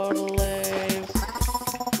 cactus, water leaf,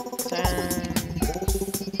 sand.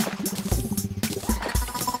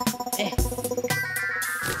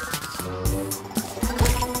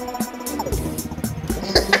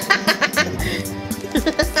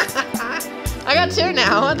 I got 2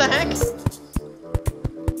 now, what the heck?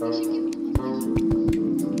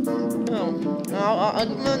 Oh, I'll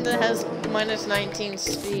give one that has minus 19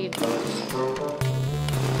 speed.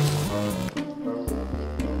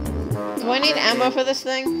 Do I need ammo for this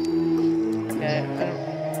thing? Okay,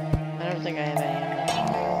 I don't think I have any ammo.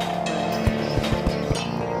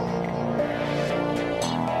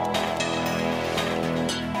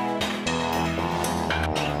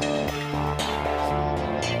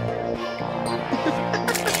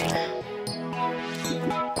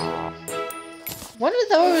 What are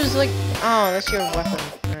those, like... Oh, that's your weapon.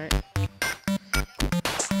 Alright.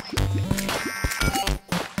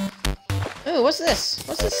 Ooh, what's this?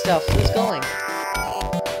 What's this stuff? Who's going?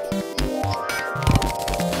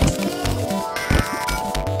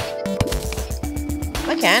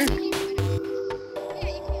 I can.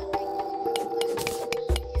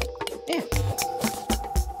 Yeah.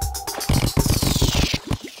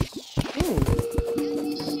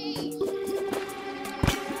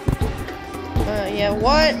 Yeah,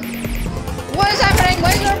 what? What is happening?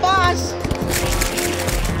 Where's our boss?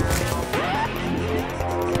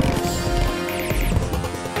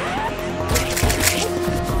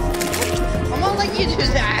 I'm gonna let you do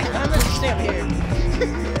that. I'm gonna stay up here.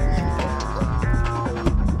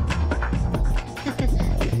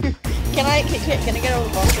 Can I get over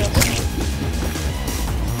the box jump?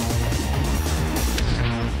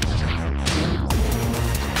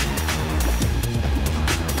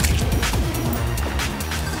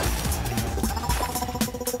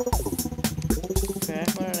 Okay,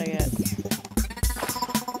 what did I get?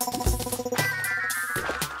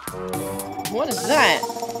 What is that?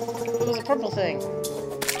 It was a purple thing.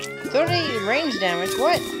 30 range damage,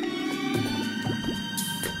 what?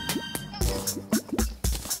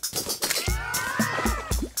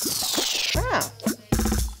 Ah.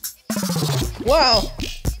 Whoa!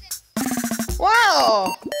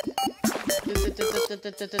 Whoa!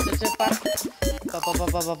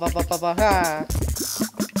 Ha.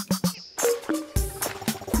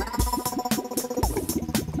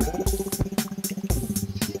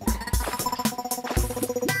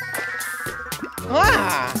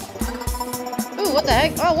 Ah! Ooh, what the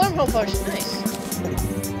heck? Oh, wormhole potion, nice.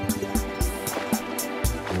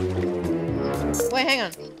 Wait, hang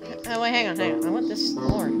on. Wait, hang on. I want this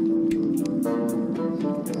more.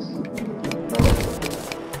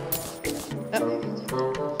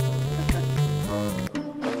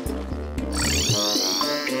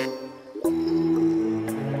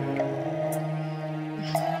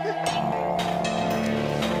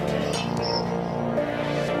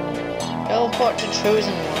 Teleport to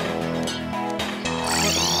chosen one.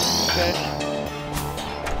 Okay.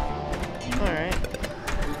 Alright.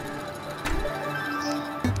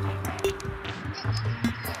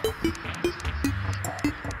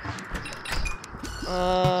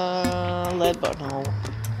 Lead buttonhole.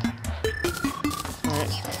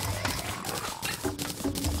 Alright.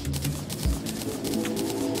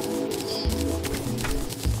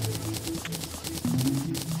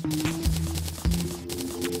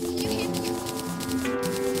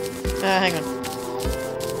 Hang on.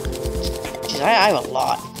 Jeez, I have a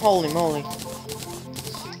lot. Holy moly.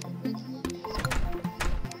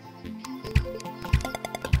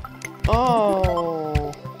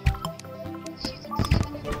 Oh.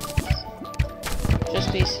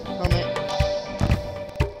 Just these. Helmet.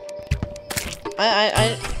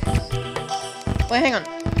 Wait, hang on.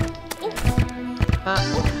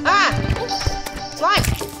 Ah! Slime!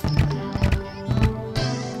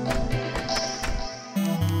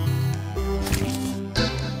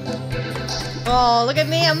 Oh, look at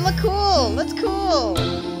me, I'm look cool! That's cool! Do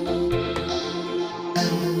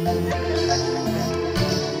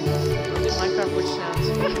Minecraft witch sounds.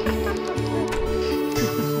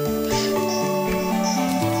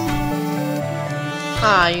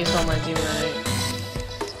 Ah, I used all my demonite.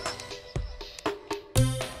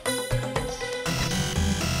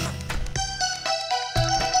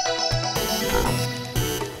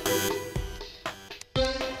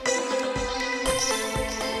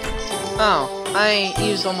 Oh. I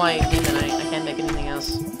used all my demonite. I can't make anything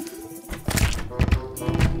else.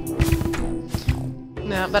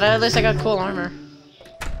 No, but at least I got cool armor.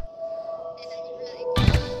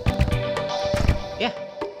 Yeah.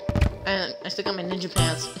 And I still got my ninja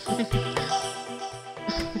pants.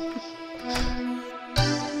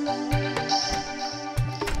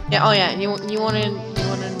 Yeah, oh yeah, you wanted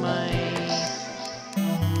my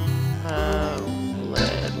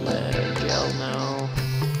lead gel, no.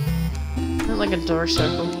 Like a door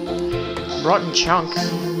circle. Rotten chunk.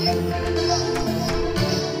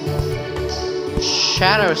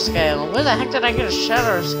 Shadow scale. Where the heck did I get a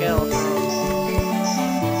shadow scale from?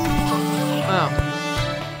 Oh.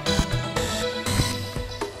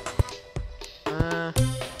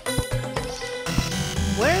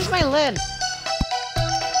 Where's my lead?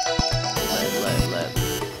 Lead.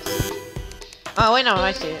 Oh, wait, no,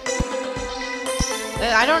 I see it.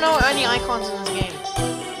 I don't know any icons in this game.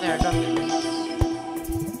 There, drop it.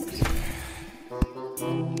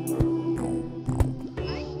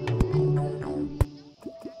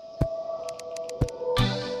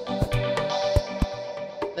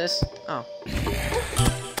 This? Oh.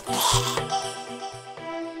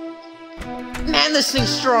 Man, this thing's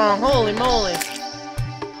strong! Holy moly!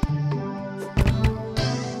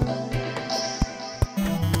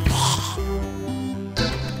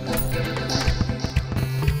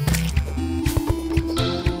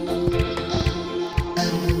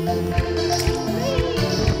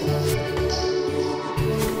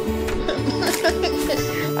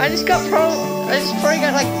 I just probably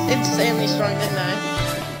got like insanely strong, didn't I?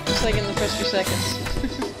 Just like in the first few seconds.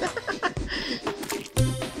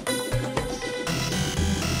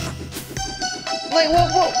 Like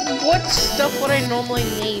what stuff would I normally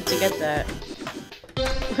need to get that?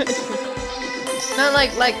 Not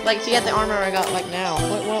like to get the armor I got like now.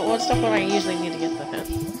 What stuff would I usually need to get that?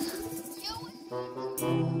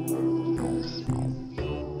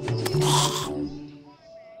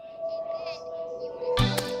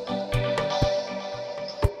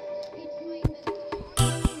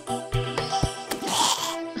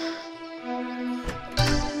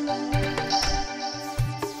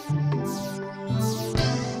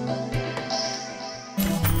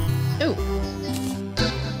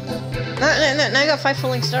 now you got 5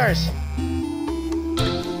 falling stars.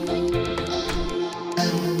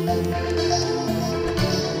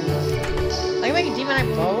 I can make a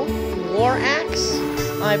demonite bow? War axe?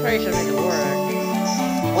 Oh, I probably should make the war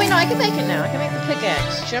axe. Wait, no, I can make it now. I can make the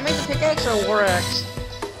pickaxe. Should I make the pickaxe or a war axe?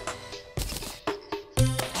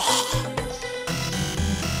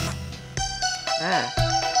 Ah.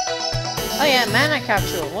 Oh yeah, mana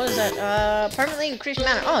capsule. What is that? Permanently increased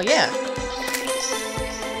mana. Oh yeah.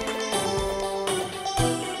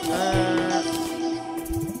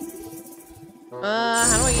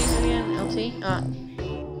 How do I use it again? LT?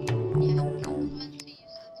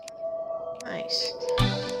 Nice.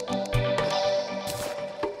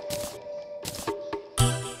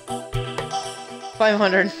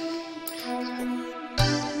 $500.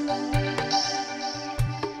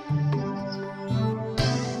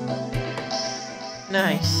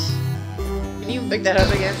 Nice. Can you pick that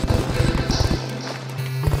up again?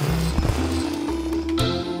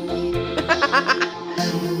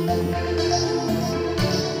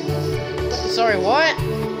 Sorry, what?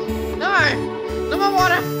 No! No more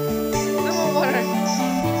water! No more water!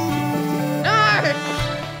 No!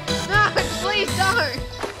 No! Please don't!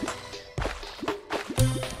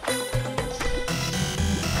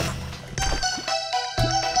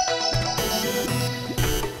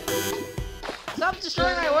 Stop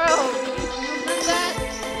destroying my world! Can you do that?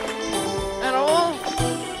 At all?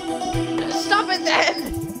 Stop it then!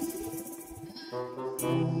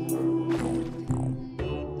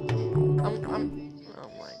 Oh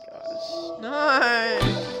my gosh. No!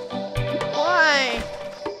 Why?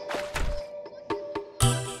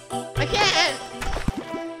 I can't!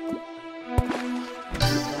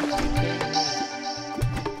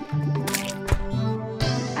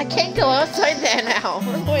 I can't go outside there now!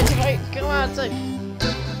 Wait, if I go outside...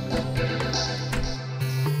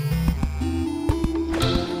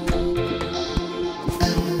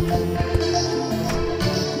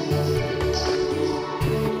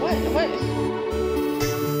 What?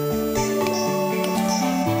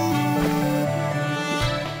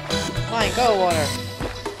 Fine, go water.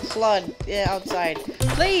 Flood, yeah, outside.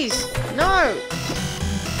 Please! No!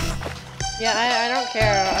 Yeah, I don't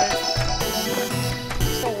care.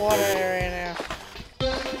 Just the water area now.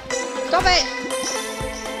 Stop it!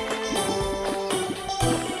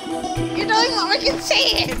 You're doing what I can see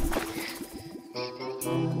it!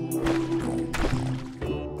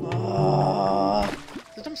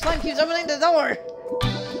 The dumb slime keeps opening the door!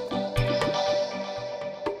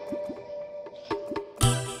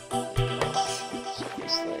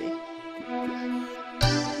 Seriously.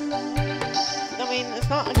 I mean, it's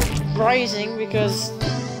not rising because...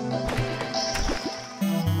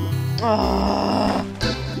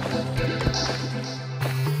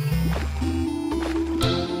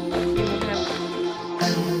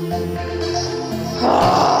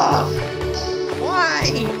 Why?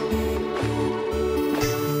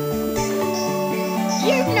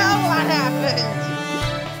 You know what happened!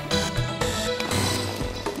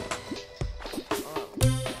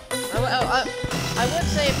 I would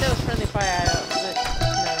say if there was friendly fire, but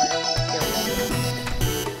no, it would kill me.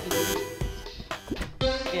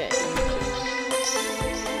 Yeah.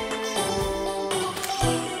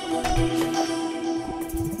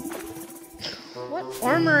 What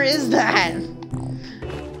armor is that?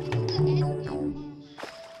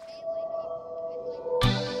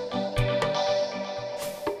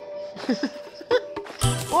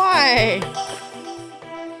 Why?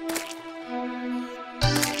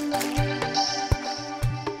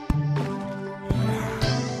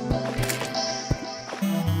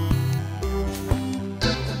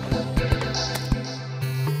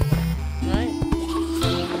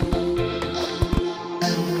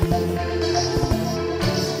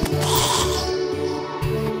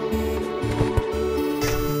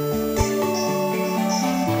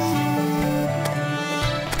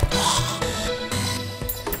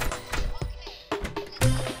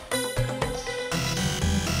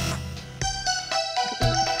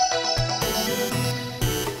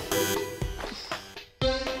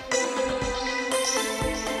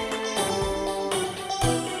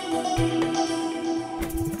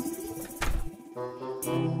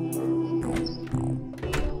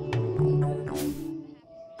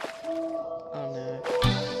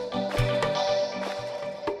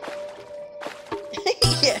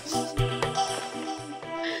 Yes.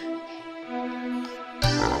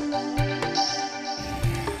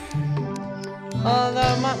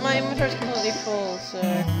 Although my inventory's completely full, so I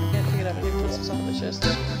can't pick it up. I need to put some stuff in the chest.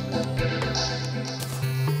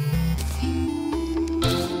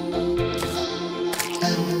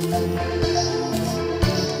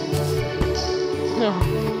 No.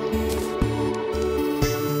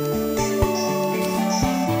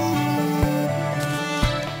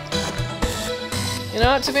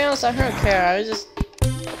 know what, to be honest, I don't care. I was just,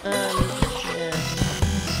 yeah.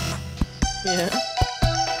 Yeah.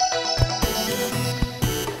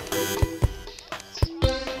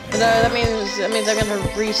 That means I'm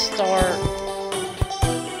gonna restart.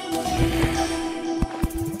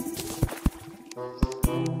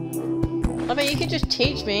 I mean, you could just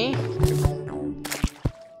teach me.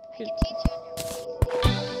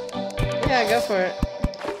 Yeah, go for it.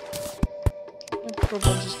 Put a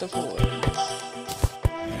bunch of stuff away.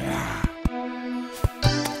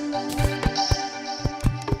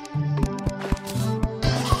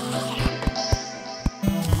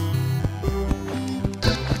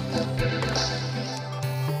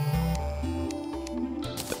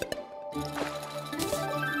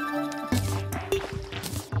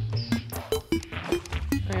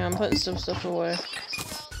 Yeah, I'm putting some stuff away.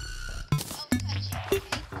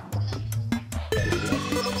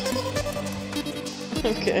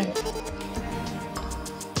 Okay.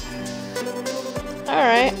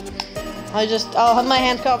 Alright. I'll have my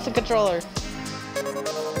hand cut off the controller.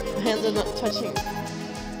 My hands are not touching.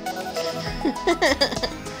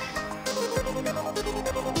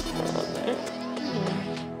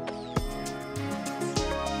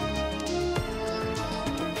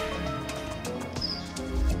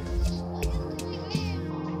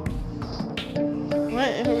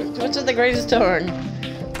 What's with the greatest turn?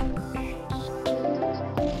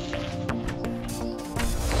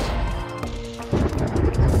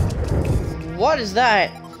 What is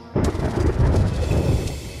that?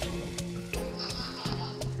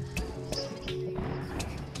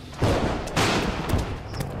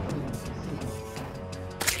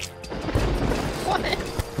 What?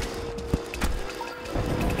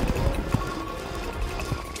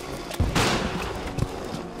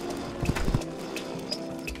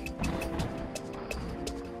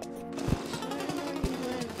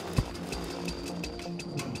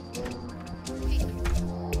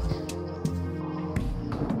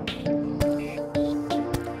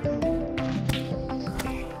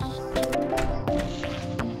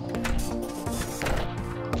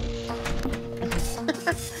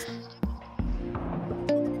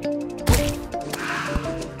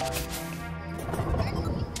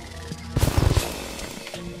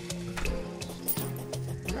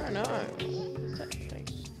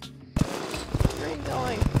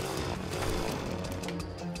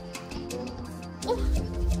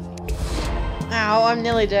 Ow, I'm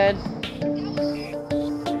nearly dead.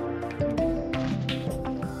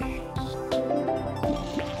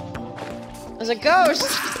 There's a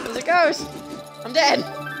ghost! There's a ghost! I'm dead!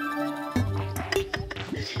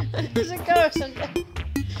 There's a ghost, I'm dead.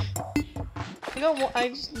 I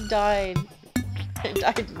just died. I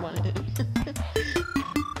died one.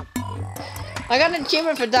 I got an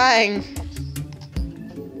achievement for dying.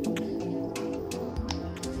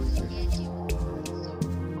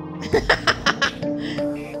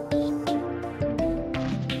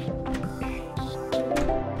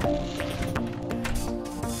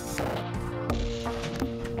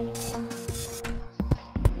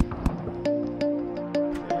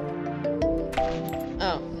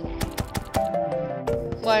 Oh.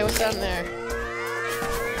 Why? What's down there?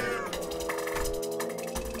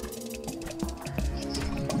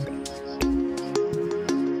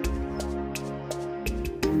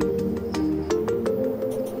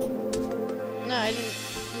 No, I didn't.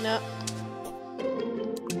 No.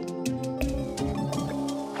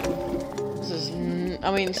 This is.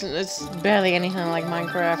 I mean, it's barely anything like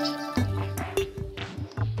Minecraft.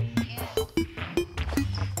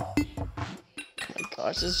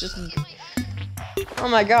 Gosh, it's just. Oh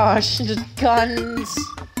my gosh, just guns,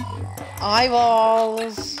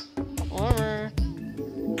 eyeballs, armor.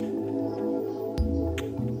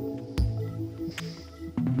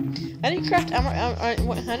 How do you craft armor?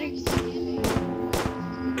 How do you?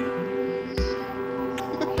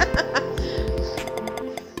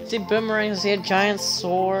 See boomerangs, he had a giant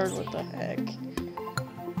sword. What the heck?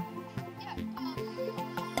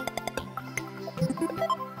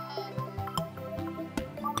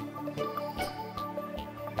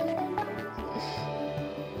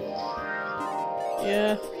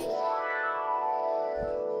 Yeah.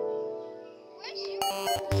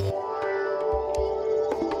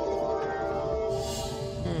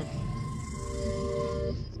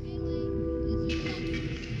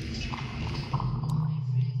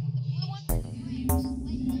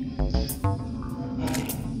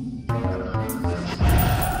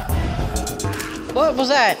 What was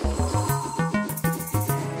that?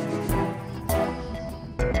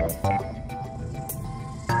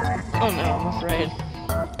 Oh no, I'm afraid.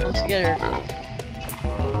 I'm scared.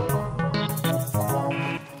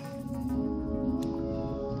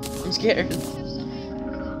 scared.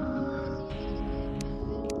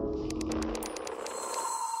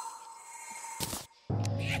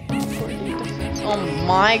 Oh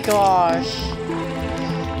my gosh.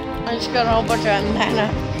 I just got a whole bunch of mana.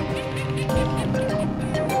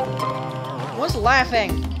 What's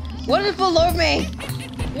laughing? What is below me?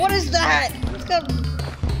 What is that? It's got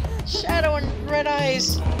shadow and red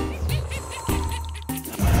eyes.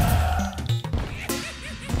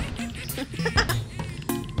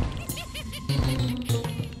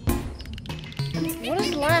 What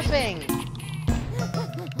is laughing?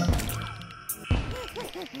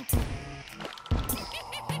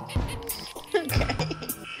 Okay.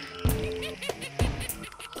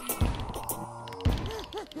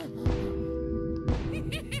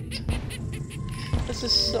 This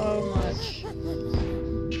is so much.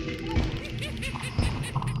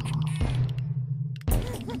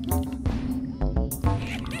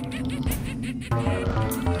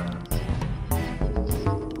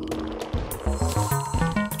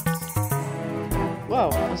 Whoa,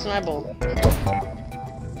 what's an eyeball?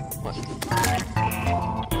 What?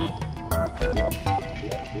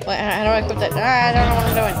 Wait, how do I equip that? Ah, I don't know what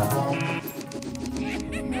I'm doing.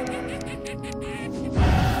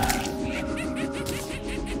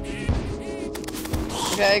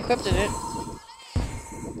 Okay, I equipped it.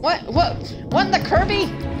 What? What? What in the Kirby?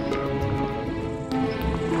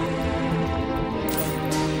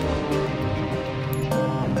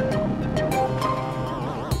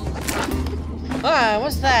 Ah,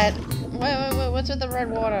 what's that? Wait, what's with the red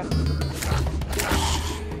water?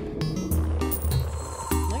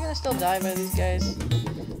 Am I gonna still die by these guys?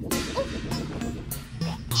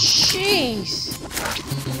 Jeez!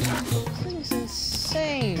 This thing's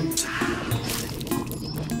insane.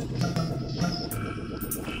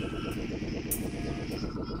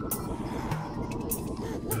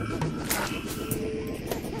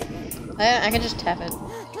 I can just tap it.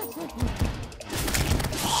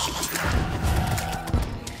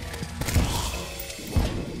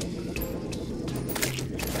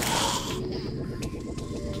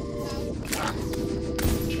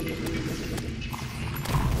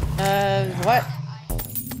 What?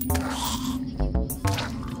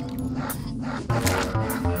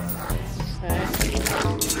 Okay.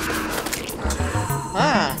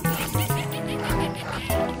 Ah!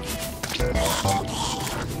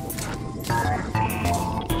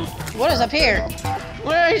 What is up here?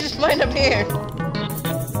 What did I just find up here?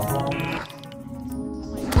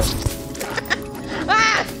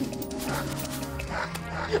 Ah!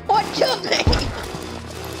 What killed me?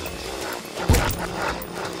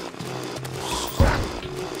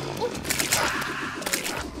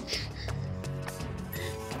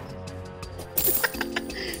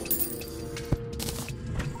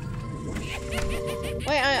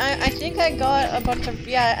 Wait, I think I got a bunch of,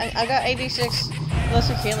 yeah, I got 86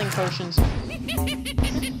 lesser healing potions. Put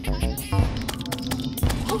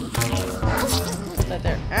that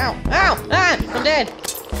there. Ow! Ow! Ah! I'm dead!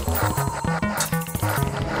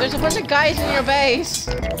 There's a bunch of guys in your base!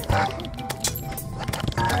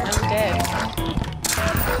 I'm dead.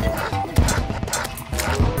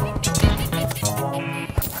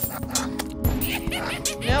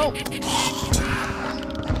 Nope.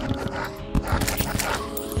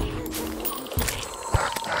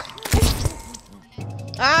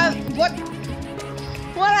 What?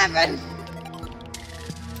 What happened?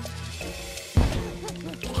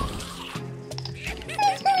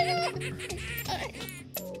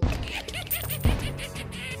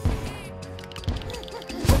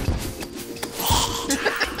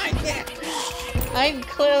 I'm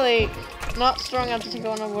clearly not strong enough to take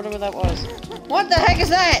on whatever that was. What the heck is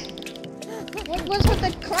that? What's with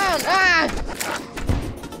the clown? Ah!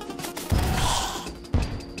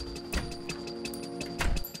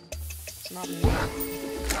 Not me.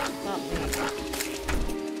 Not me.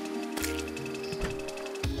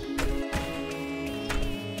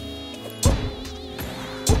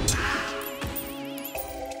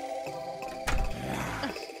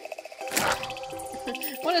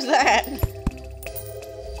 What is that?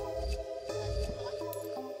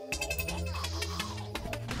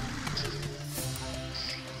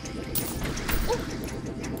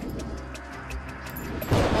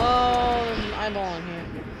 Oh, there's an eyeball in here.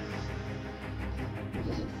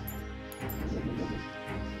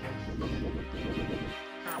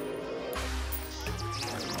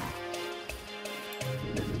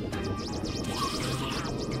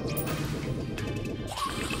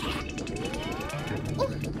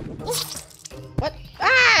 What?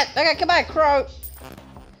 Ah! I got killed by a crow.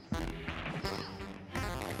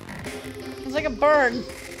 It's like a bird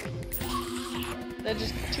that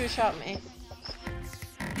just two-shot me.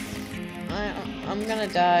 I'm gonna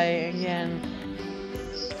die again.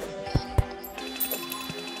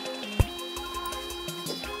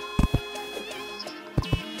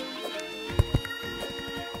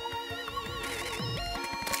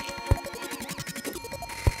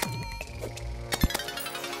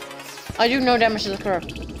 I do no damage to the crow.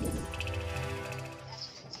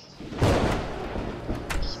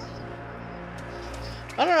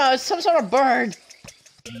 I don't know, it's some sort of bird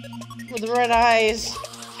with red eyes.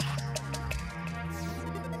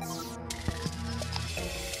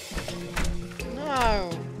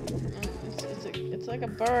 No, it's like a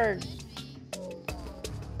bird.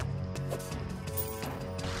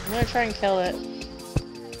 I'm gonna try and kill it.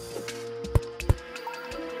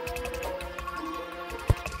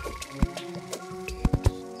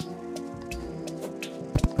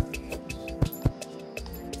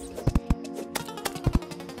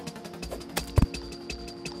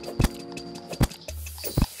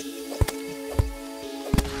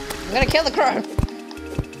 I'm gonna kill the crow!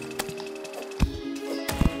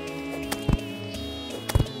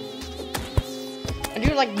 I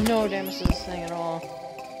do like no damage to this thing at all.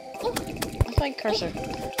 What's my cursor?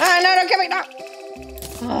 Ah, no, don't kill me, no!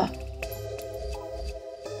 Ah.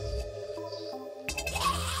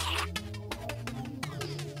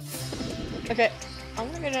 Okay, I'm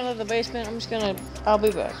gonna go down to the basement. I'll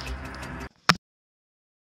be back.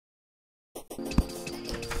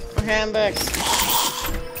 Okay, I'm back.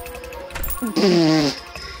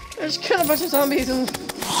 There's killed a bunch of zombies and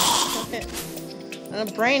a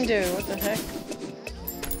brain dude. What the heck?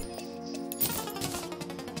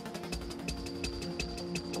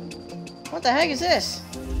 What the heck is this?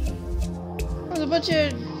 There's a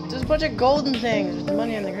bunch of golden things with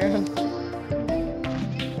money on the ground.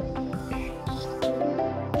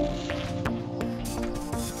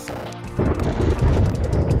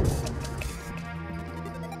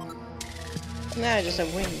 Now I just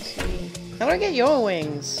have wings. How do I get your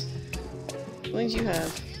wings? What wings you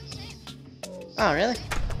have? Oh, really?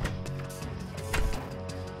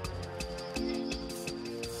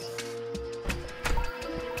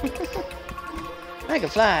 I can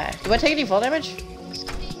fly. Do I take any fall damage?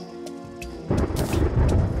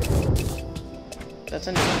 That's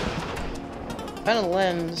a new one. Found a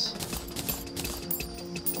lens.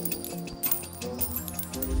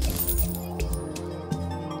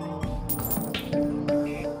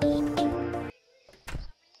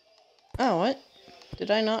 Oh, what?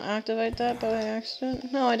 Did I not activate that by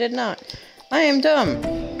accident? No, I did not. I am dumb.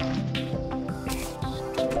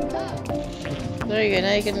 There you go,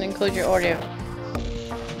 now you can include your audio.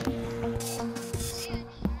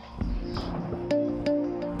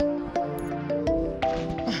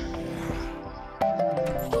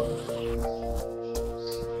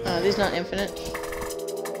 Oh, these not infinite.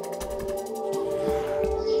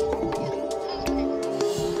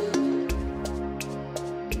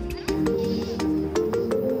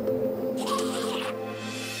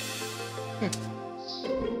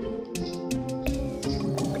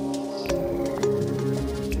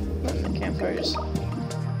 Campfires.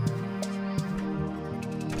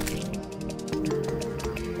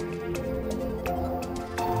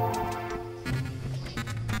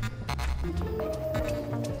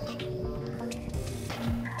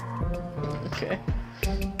 Okay.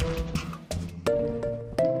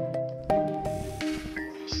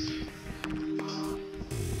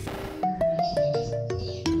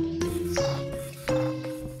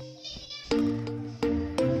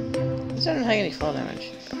 These don't have any fall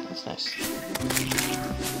damage. That's nice.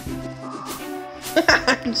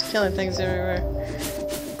 I'm just killing things everywhere.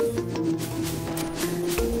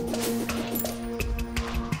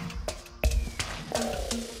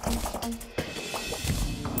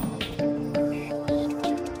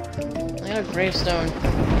 I got a gravestone.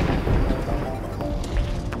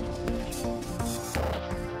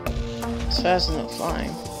 It's faster than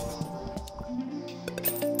flying.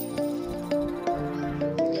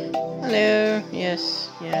 Hello. Yes.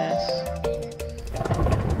 Yes.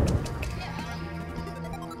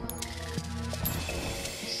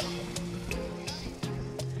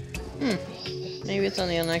 Maybe it's on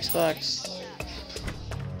the Xbox.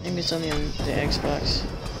 Maybe it's on the Xbox.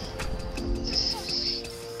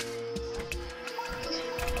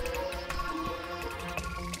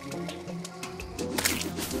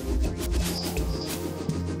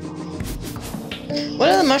 What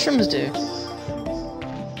do the mushrooms do?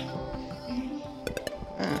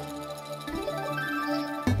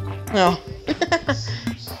 No.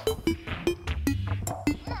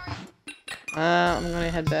 I'm gonna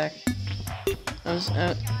head back.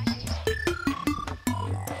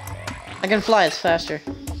 I can fly, it's faster.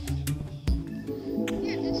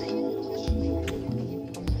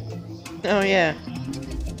 Oh yeah.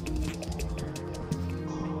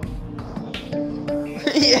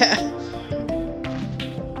 Yeah.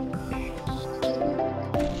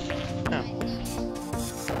 Oh.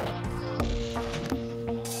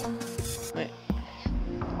 Wait.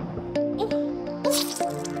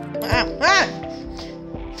 Ah! Ah!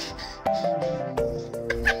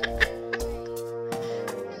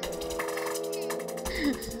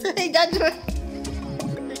 He does it.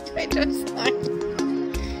 I just like.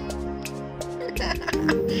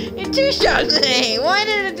 It two-shot me! Why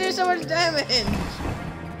did it do so much damage?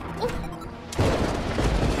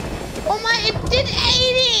 Oh my, it did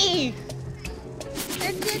 80!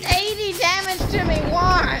 It did 80 damage to me,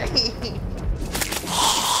 why?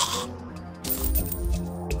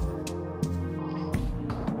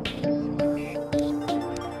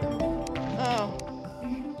 Oh.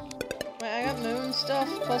 Wait, I got moon stuff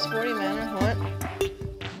plus 40 mana, what?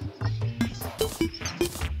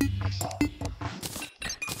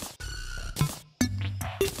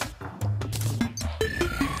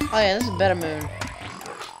 Oh yeah, this is a better moon.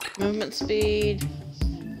 Movement speed.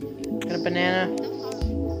 Got a banana.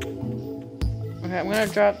 Okay, I'm gonna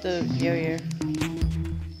drop the yo-yo.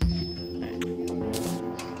 Right.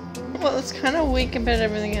 Well, it's kind of weak compared to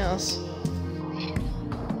everything else.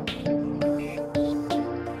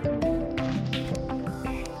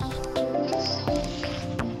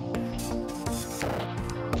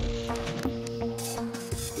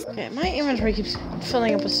 Okay, my inventory keeps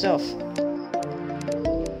filling up with stuff.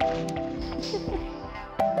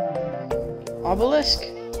 Obelisk?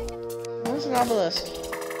 What's an obelisk?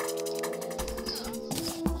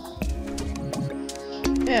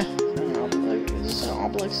 Yeah, there's an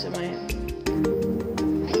obelisk in my hand.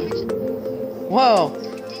 Whoa!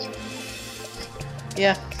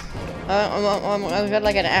 Yeah. I've got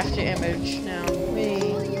like an after image now. Whee.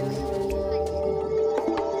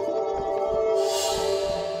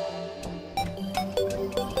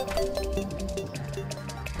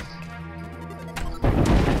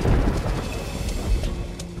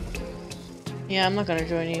 Yeah, I'm not gonna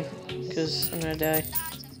join you, because I'm gonna die.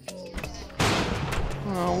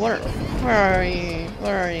 Oh, where are you?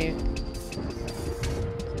 Where are you?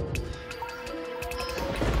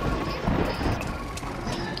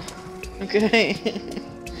 Okay.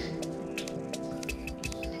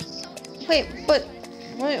 Wait, but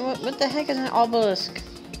what the heck is an obelisk?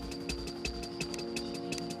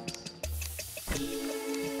 I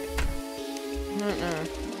don't know.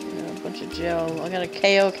 Yeah, a bunch of gel. I got a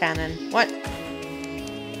KO cannon. What?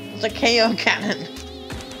 It's a KO cannon.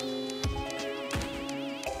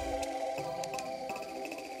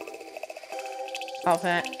 Top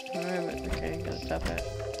hat. Okay, got a top hat.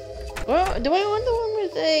 Well, do I want the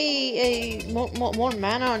one with more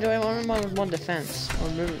mana, or do I want the one with more defense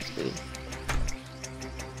or movement speed?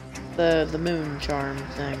 The moon charm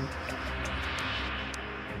thing.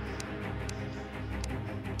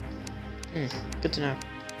 Good to know.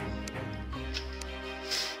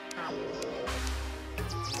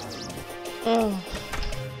 Oh.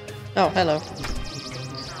 Oh, hello.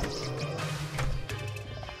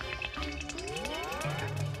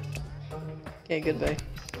 Okay, goodbye.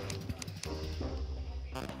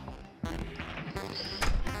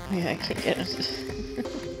 Yeah, I can't get it.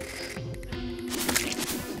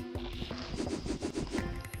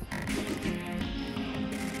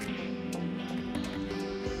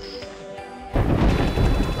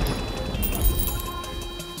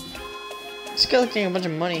 Just collecting a bunch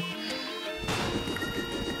of money.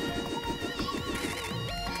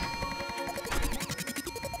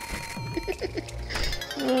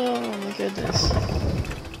 Oh my goodness.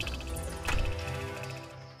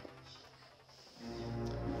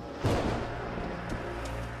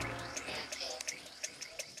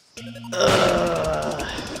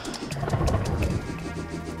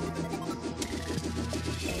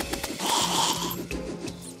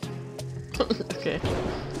 Okay.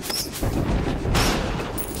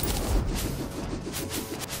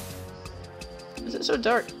 Is it so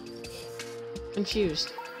dark?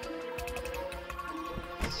 Confused.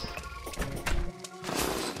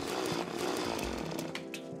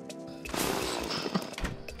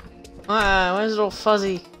 Why is it all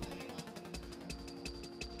fuzzy?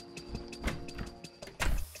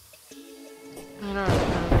 I don't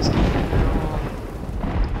know this game at all.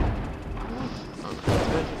 Oh,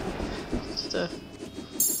 good. Just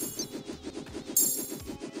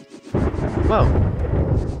whoa.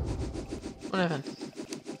 What happened?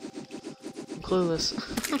 I'm clueless.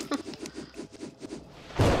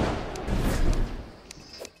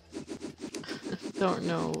 Don't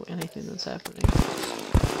know anything that's happening.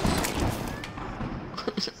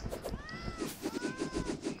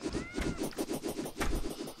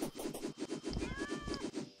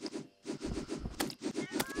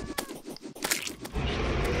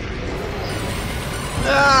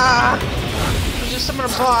 Ah! I just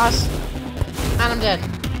summoned a boss. And I'm dead.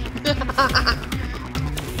 I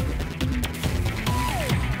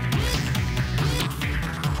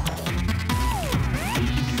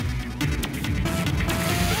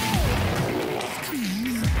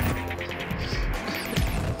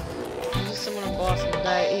just summoned a boss and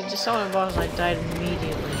died. He just summoned a boss and I died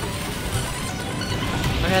immediately.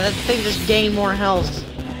 Okay, that thing just gained more health.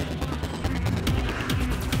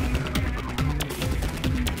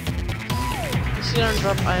 You don't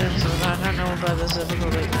drop items, so I don't know about this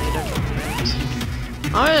difficulty. No, you don't drop items.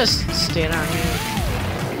 I'm gonna just stay down here.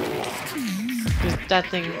 Because that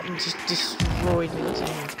thing just destroyed me.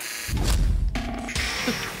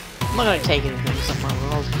 I'm not gonna take anything, it's not my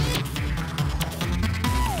world.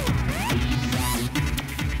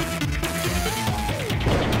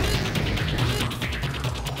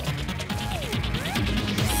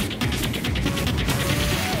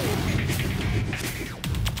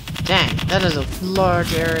 Dang, that is a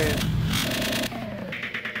large area.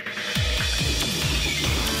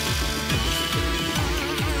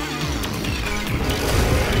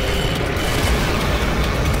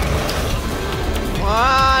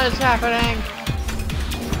 What is happening?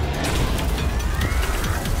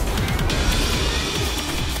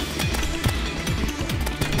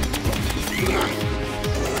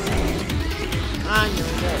 I'm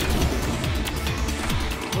dead.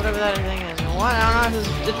 Whatever that thing is. What? I don't know if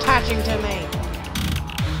it's attaching to me.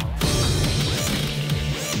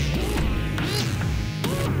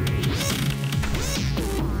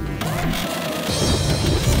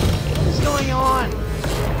 What is going on?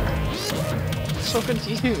 I'm so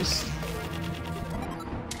confused.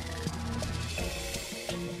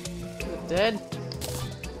 Dead?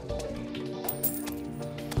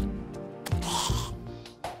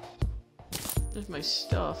 There's my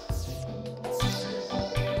stuff.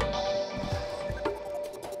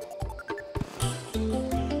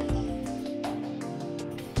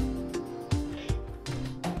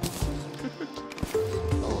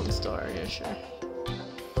 Sure.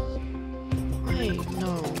 I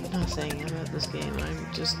know nothing about this game.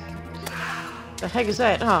 I'm just... The heck is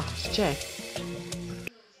that? Oh, it's Jay.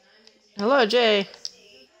 Hello, Jay.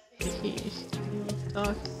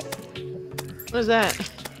 Oh. What is that?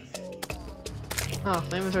 Oh,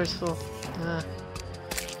 my inventory's full.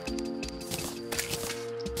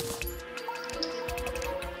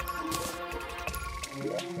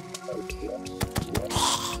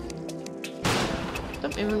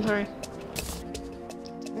 Dump inventory.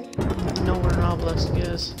 Know where an obelisk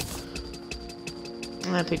is.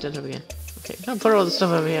 And I picked it up again. Okay, don't put all the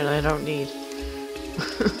stuff over here that I don't need.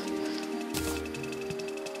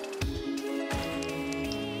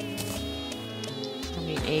 I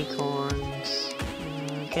need acorns.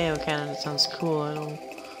 Okay, that sounds cool. I don't...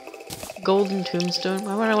 Golden tombstone?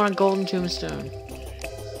 Why would I want a golden tombstone?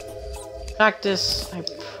 Cactus. I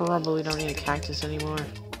probably don't need a cactus anymore.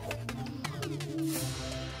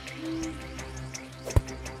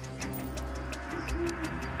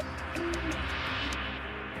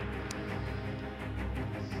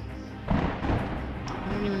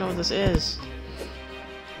 I don't even know what this is.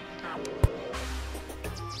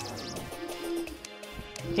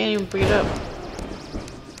 Can't even pick it up.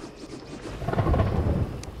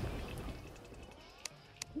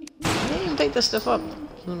 I can't even pick this stuff up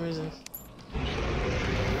for some reason.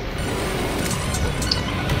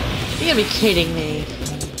 You gotta be kidding me.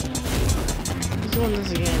 I'm doing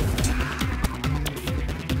this again.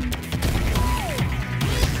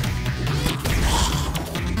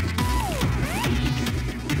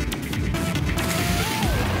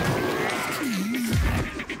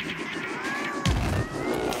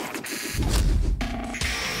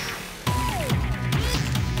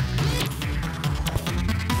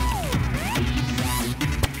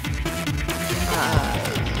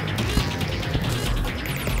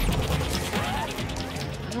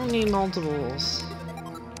 Multiples.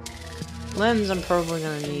 Lens I'm probably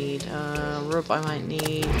gonna need. Rope I might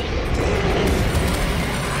need.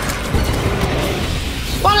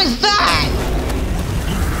 What is that?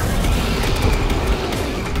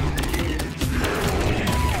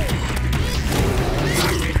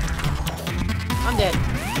 I'm dead.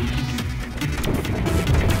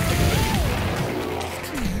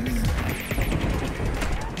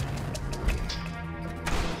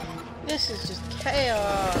 This is just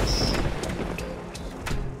chaos.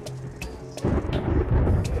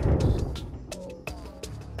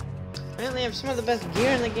 Apparently I have some of the best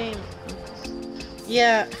gear in the game.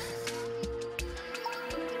 Yeah.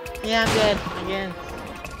 Yeah, I'm dead again.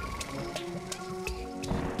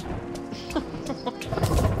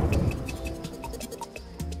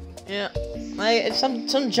 Yeah.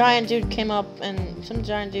 Some giant dude came up and some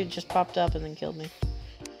giant dude just popped up and then killed me.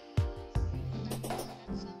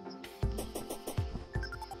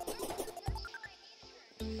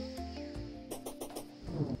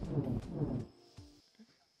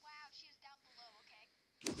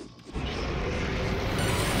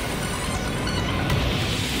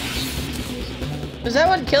 Is that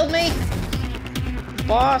what killed me?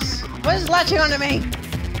 Boss. What is latching onto me?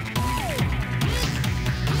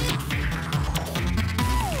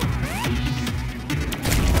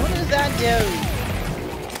 What does that do?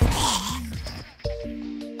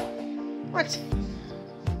 What?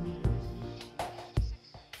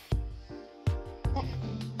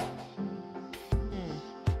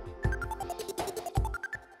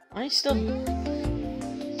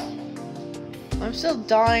 I'm still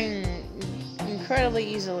dying incredibly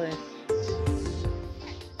easily.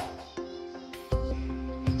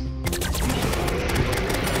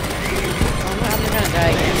 I'm gonna die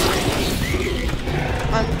again.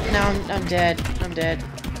 I'm dead. I'm dead.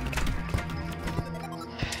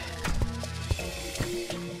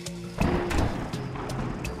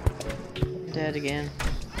 I'm dead again.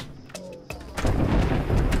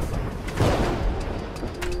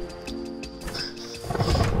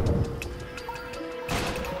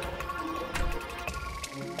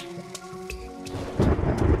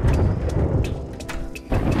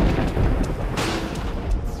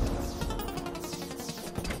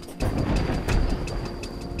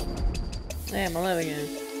 Damn, I'm alive again.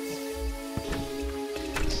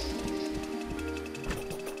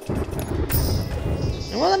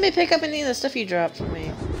 It won't let me pick up any of the stuff you dropped for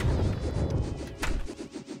me.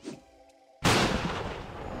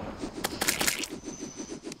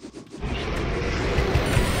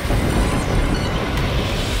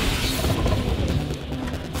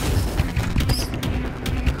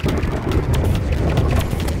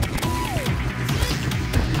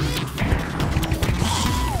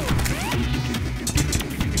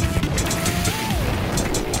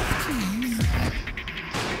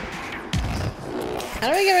 How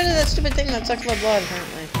do I get rid of that stupid thing that sucks my blood,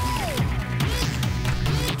 apparently?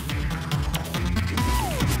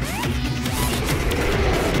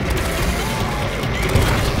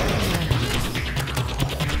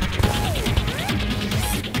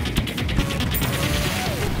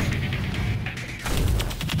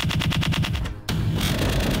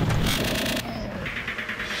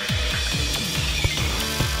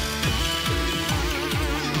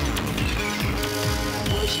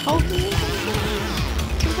 How much health do you have?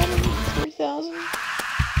 3,000?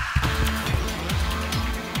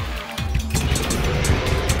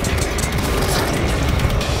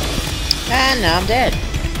 And now I'm dead.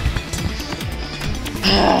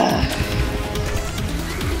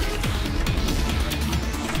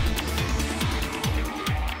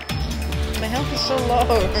 My health is so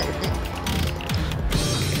low.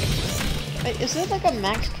 Wait, is that like a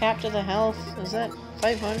max cap to the health? Is that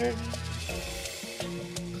 500?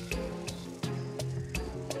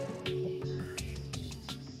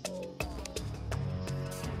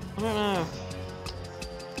 I don't know.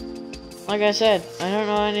 Like I said, I don't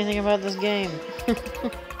know anything about this game. How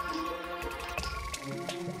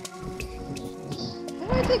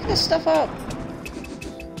do I pick this stuff up?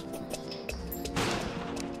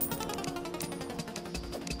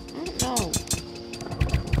 I don't know.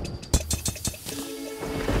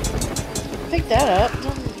 Pick that up.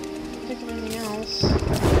 Don't pick up anything else.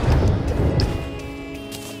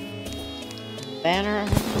 Banner?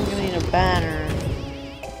 I'm gonna need a banner.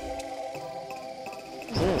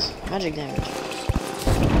 This magic damage.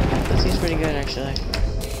 That seems pretty good, actually.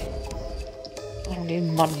 I don't need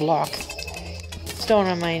mud block. Stone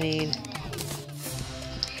I might need.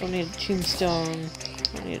 Don't need a tombstone.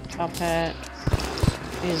 Don't need a top hat.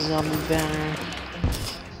 Need a zombie banner.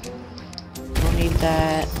 Don't need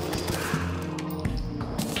that.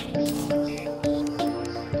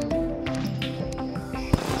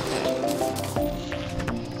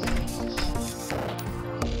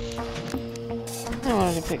 I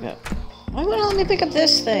wanted to pick up. Why wouldn't it let me pick up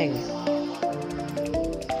this thing?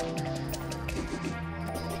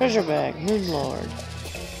 Treasure bag, Moon Lord.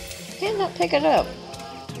 Can't not pick it up.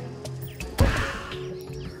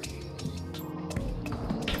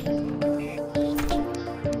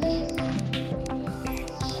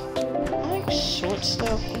 I like short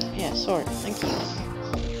stuff. Yeah, sword. Thank you.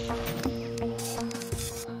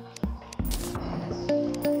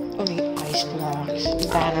 Don't need ice blocks,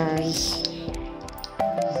 banners.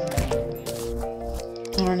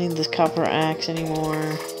 I don't need this copper axe anymore.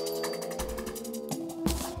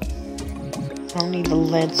 I don't need the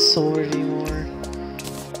lead sword anymore.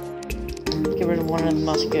 Get rid of one of the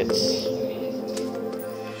muskets.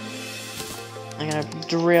 I got a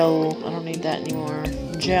drill. I don't need that anymore.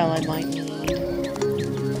 Gel I might need.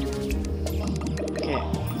 Okay.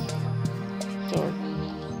 Door.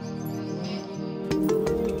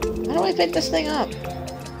 How do I pick this thing up?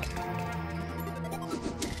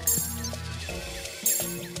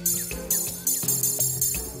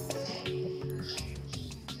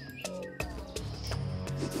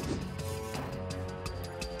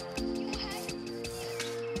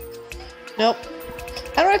 Nope.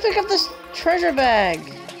 How do I pick up this treasure bag?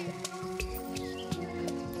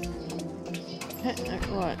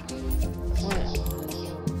 What? What?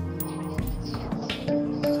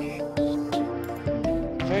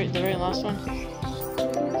 The very last one?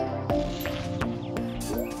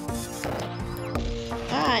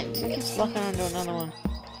 Ah, it keeps locking onto another one.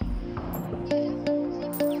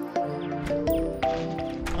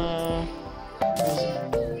 Where is it?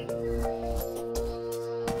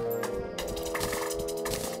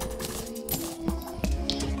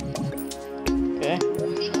 Okay.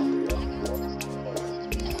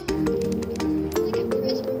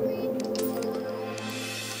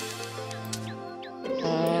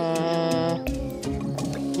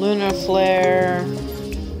 Lunar flare.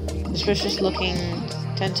 Suspicious looking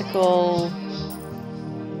tentacle.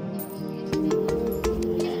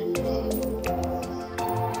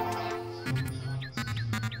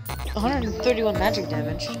 $131 magic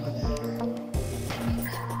damage.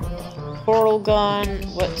 Portal gun.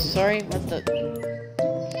 What? Sorry? What the?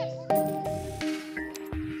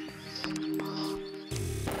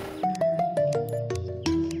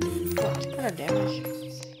 What? 200 damage.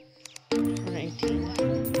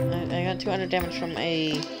 118. I got 200 damage from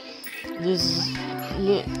a a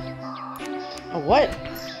what?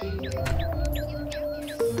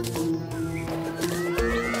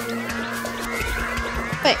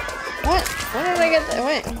 Wait, what? When did I get that?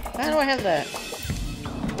 Wait, how do I have that?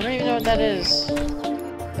 I don't even know what that is.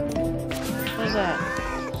 What is that?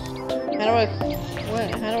 How do I...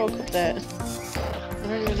 What? How do I equip that? I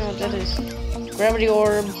don't even know what that is. Gravity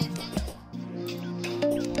orb.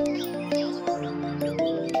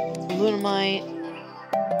 Lunamite.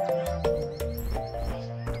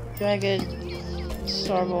 Jagged.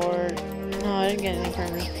 Starboard. No, I didn't get any from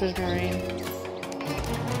Prismarine.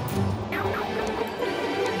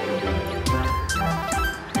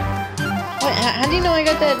 Wait, how do you know I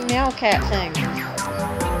got that meow cat thing?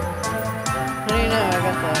 How do you know I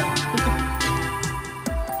got that?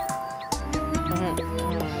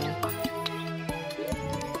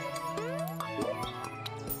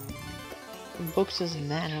 Books is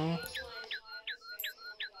mana.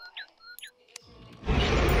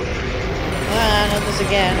 Ah, not this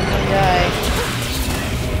again. I'm gonna die.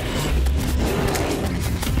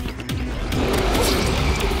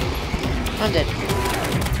 I'm dead.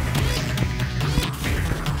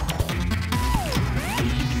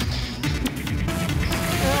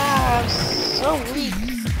 Ah, I'm so weak,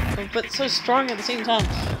 but so strong at the same time.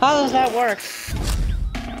 How does that work?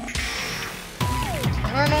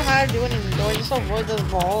 I don't know how to do anything. Do I just avoid those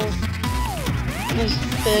balls? Those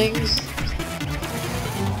things?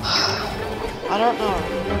 I don't know.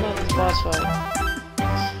 I don't know this boss fight.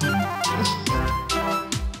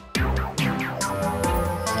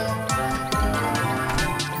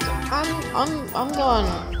 I'm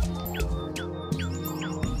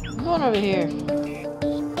going over here.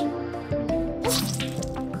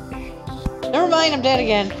 Never mind, I'm dead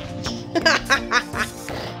again.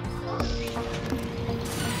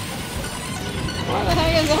 What the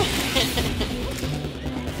heck is that?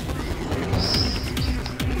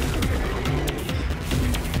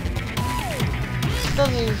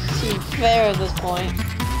 Doesn't even seem fair at this point.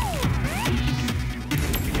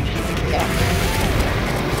 Yeah.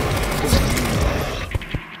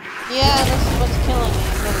 Yeah, this is what's killing me.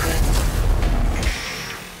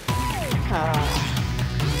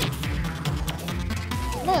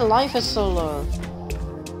 My life is so low.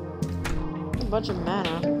 A bunch of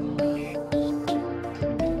mana.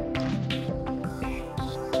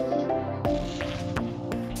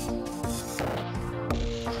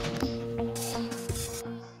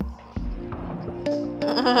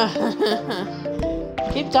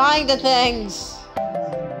 Keep dying to things.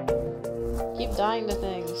 Keep dying to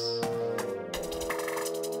things.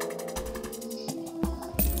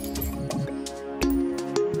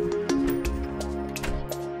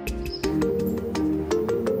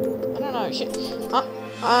 I don't know.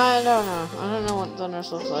 I don't know. I don't know what the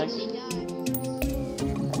nurse looks like.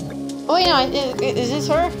 Oh wait, no. Is this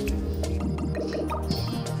her?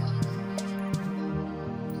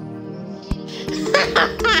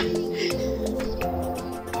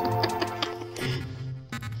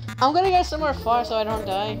 I'm gonna get somewhere far so I don't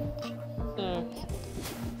die.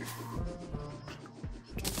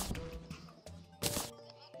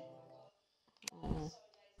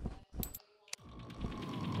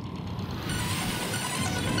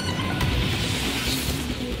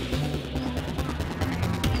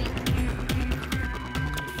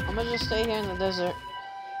 I'm gonna just stay here in the desert.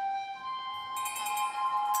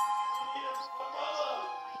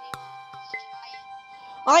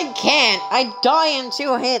 I can't! I die in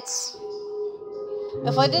 2 hits!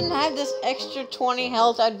 If I didn't have this extra 20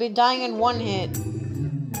 health, I'd be dying in 1 hit.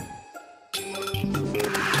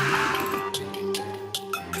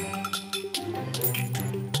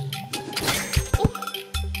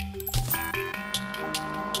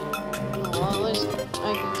 Well, at least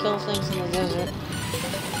I can kill things in the desert.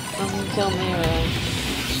 Nothing can kill me, really.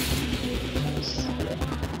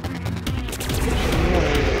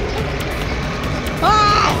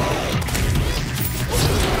 Ah!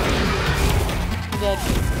 I'm dead.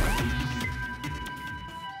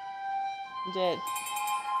 I'm dead.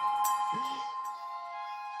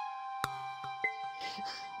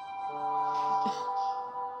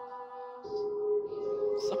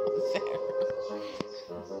 So unfair.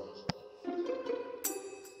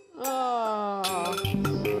 Oh.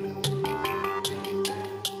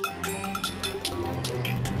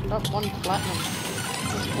 Got 1 platinum.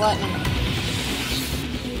 What's platinum?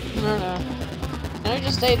 No. Can I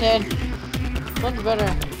just stay dead? Much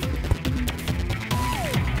better.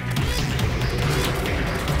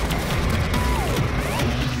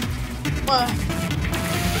 What?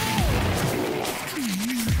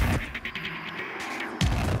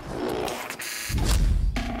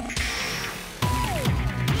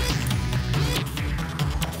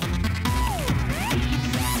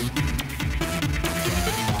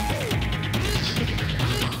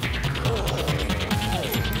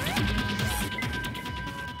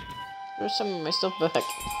 There's some of my stuff back, I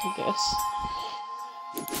guess.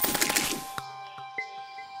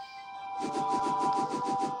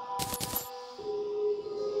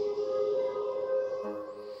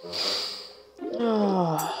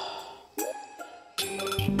 Oh.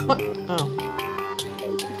 What? Oh.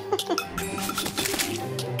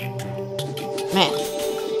 Man.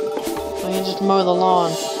 I can just mow the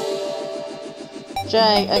lawn.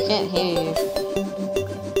 Jay, I can't hear you.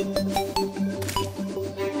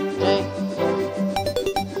 Jay?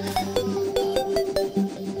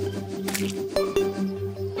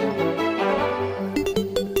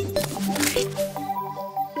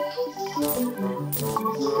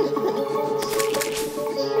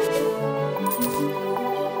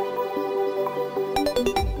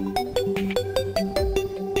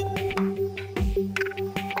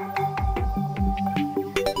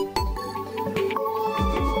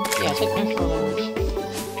 Yeah, take my flowers.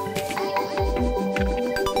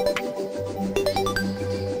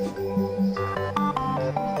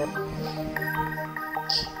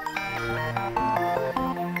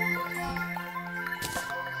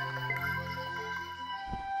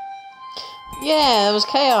 Yeah, it was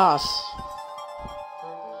chaos.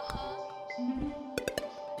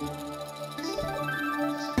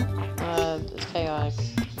 It's chaotic.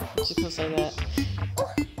 Just gonna say that.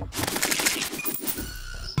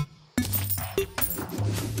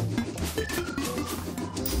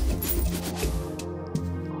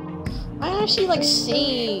 I actually like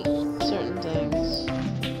see certain things.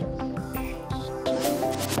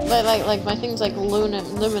 Like my things like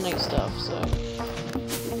illuminate stuff, so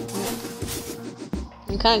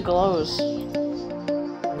it kind of glows.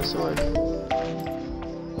 The sword.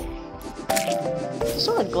 The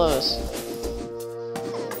sword glows.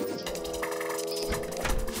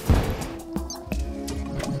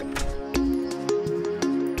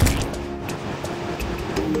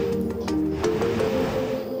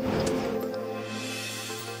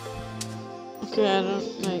 Okay,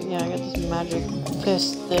 I got this magic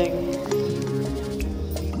fist thing.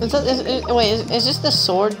 Wait, is this the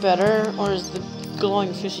sword better, or is the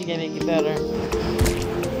glowing fishy game making it better?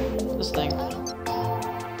 This thing.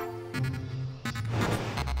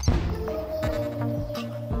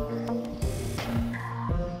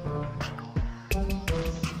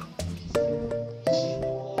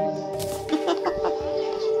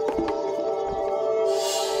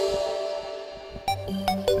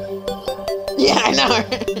 Yeah, I know.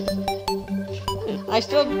 I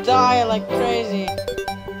still die like crazy.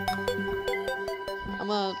 I'm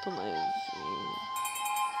gonna put my...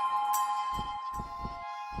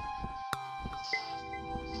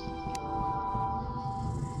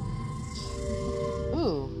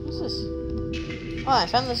 Ooh, what's this? Oh, I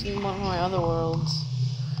found this in one of my other worlds.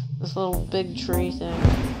 This little big tree thing.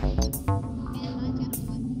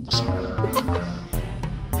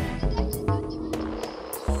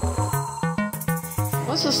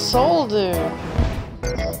 What's a soul do?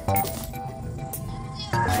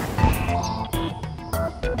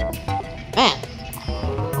 Man.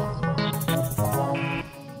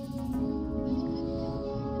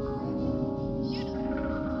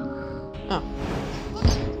 Oh.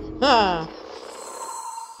 Ah.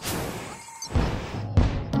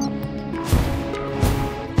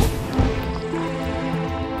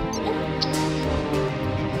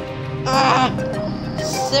 Ah.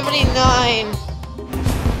 79.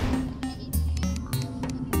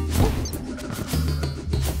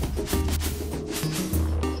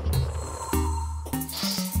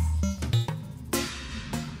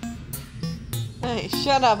 Hey,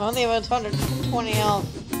 shut up. I only have 120 health.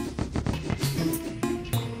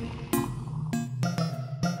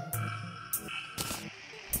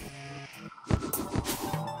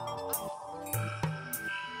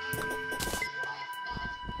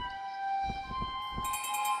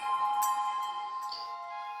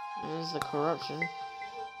 There's the corruption.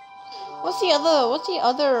 What's the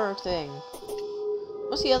other thing?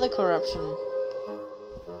 What's the other corruption?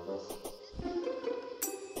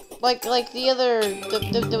 Like the other,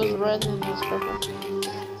 there was red and there was purple.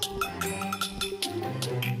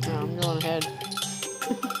 Oh, I'm going ahead.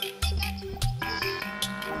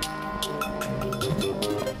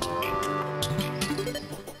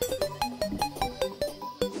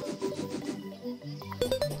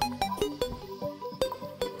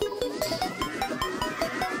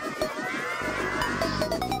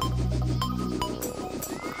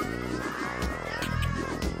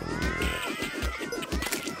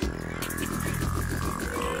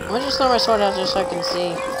 I'm gonna just throw my sword out there so I can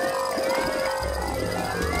see.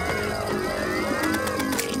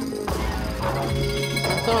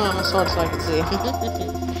 I'm throwing out my sword so I can see. I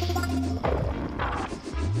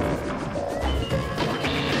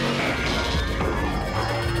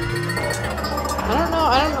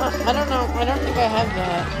don't think I have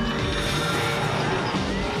that.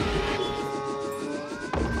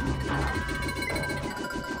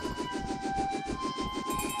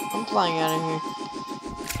 I'm flying out of here.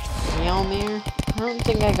 Yelmir? I don't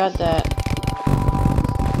think I got that.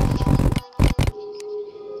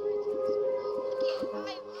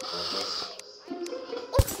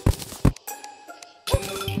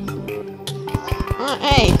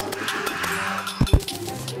 Hey!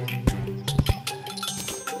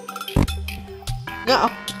 No!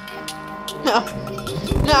 No!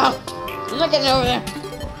 No! I'm not getting over there!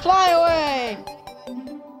 Fly away!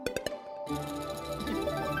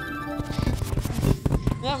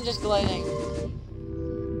 Now I'm just gliding.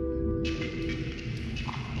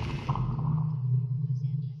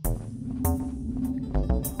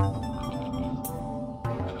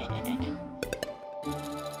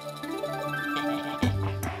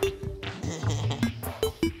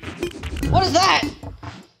 What is that?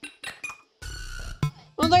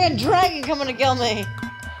 Looks like a dragon coming to kill me.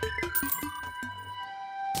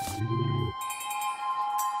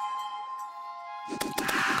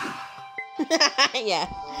 Yeah.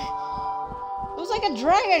 It was like a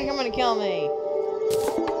dragon coming to kill me.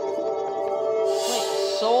 Wait,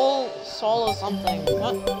 soul or something.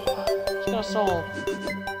 What? She's got a soul.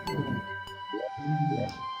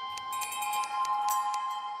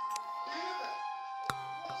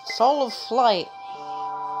 Soul of flight.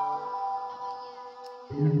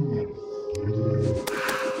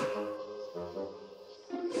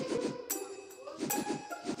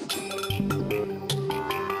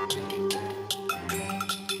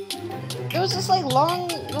 It was just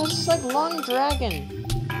like long dragon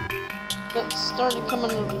that started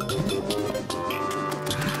coming.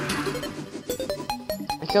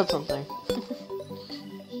 I killed something.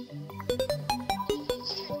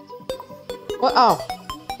 What? Oh.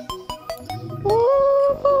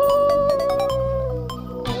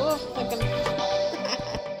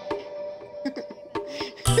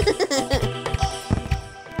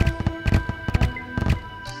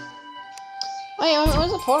 Wait,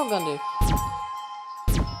 what's the portal gonna do?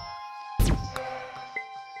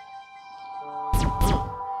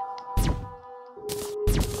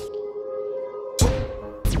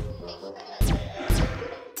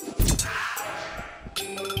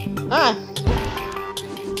 Ah!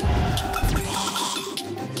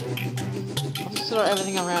 I'll just throw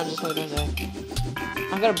everything around just like there.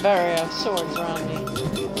 I've got a barrier of swords around me.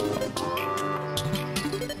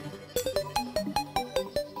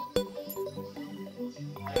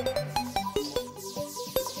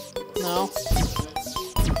 No.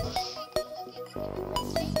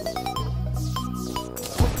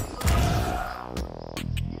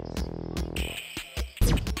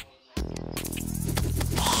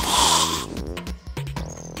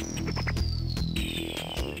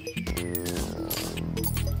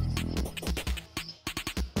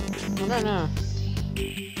 don't know.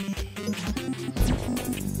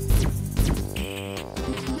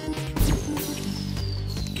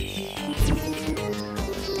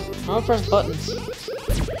 I'll press buttons.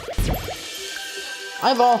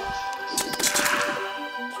 Eyeball!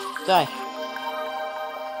 Die.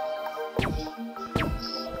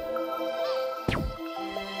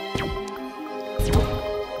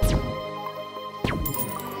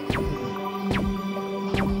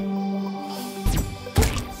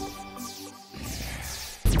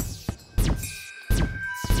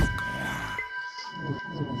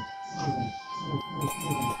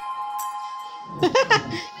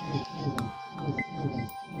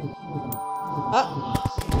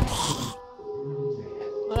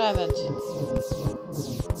 What happened?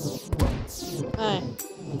 Hi.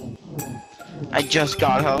 I just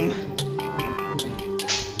got home.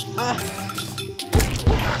 Ah.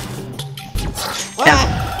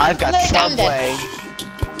 I've got Subway.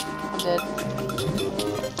 I'm dead.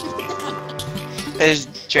 Is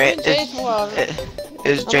Jay?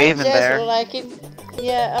 Is Jay even there?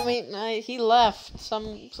 Yeah, I mean, he left. Some.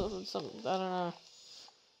 I don't know.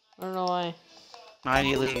 I don't know why. Why did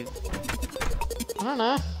you leave? I don't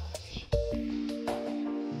know.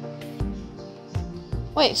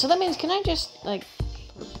 Wait, so that means can I just like?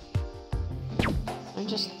 I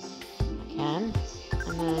can,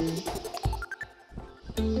 and then.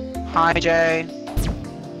 Hi, Jay.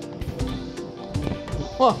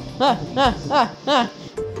 Whoa! Ah!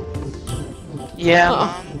 Yeah,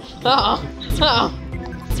 Mom.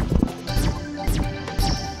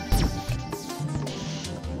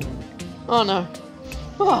 Oh no.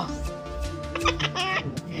 Oh.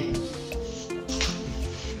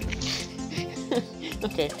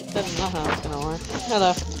 Okay, that's not how it's gonna work.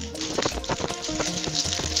 Hello.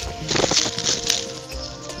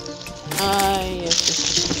 Yes.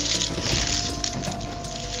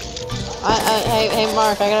 Hey,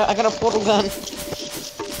 Mark, I got a portal gun.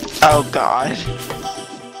 Oh God.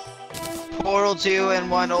 Portal 2 and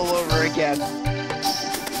 1 all over again.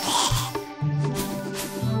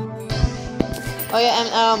 Oh yeah, and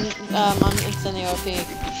I'm extending OP.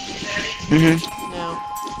 Now.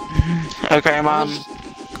 Okay, Mom.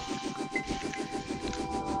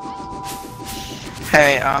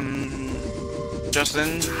 Hey,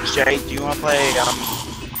 Justin, Jay, do you want to play,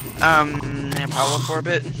 Power for a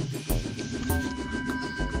bit?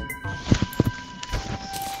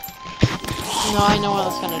 No, I know what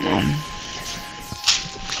it's gonna do.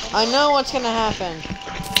 I know what's gonna happen.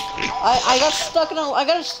 I got stuck in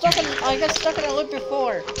a loop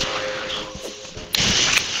before.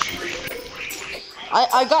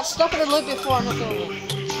 I got stuck in a loop before. I'm not doing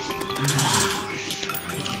it.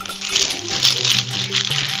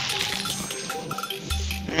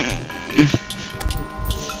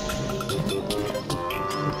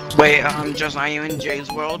 Wait, Justin, are you in Jay's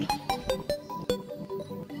world?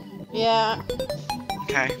 Yeah.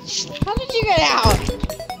 Okay. How did you get out?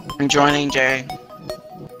 I'm joining Jay.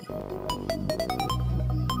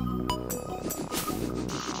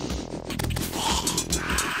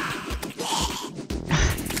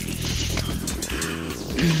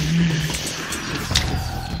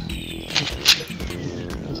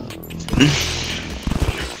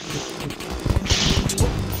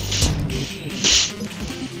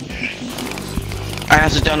 I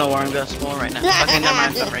actually don't know where I'm gonna spawn right now. Okay, never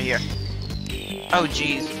mind, I'm right here. Oh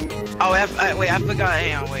jeez. Oh, wait, I forgot.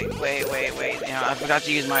 Hang on, wait. Hang on, I forgot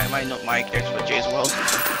to use my character with Jay's world.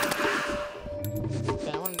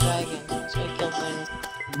 Okay, I want to die again. It's gonna kill things.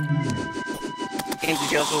 Came to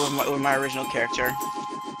jail with my original character.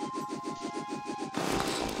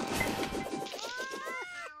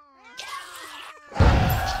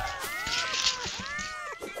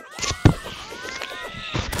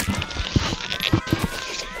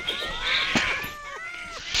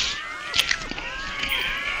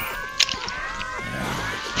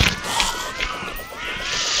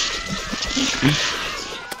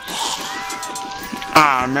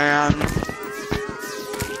 Ah, man.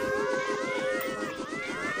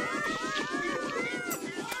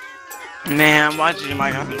 Man, why did you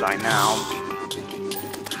might have to die now?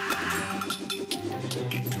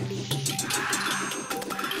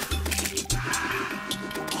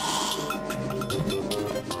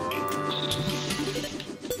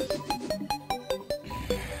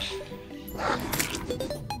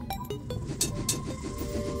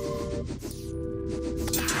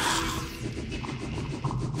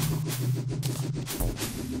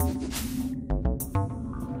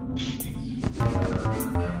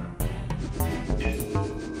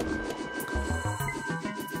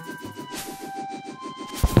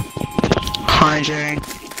 Hi, Jay.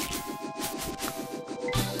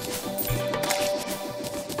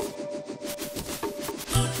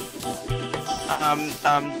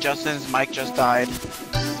 Justin's mic just died.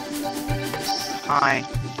 Hi.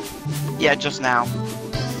 Yeah, just now.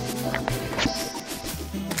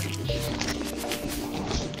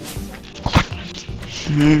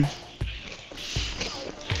 Hmm.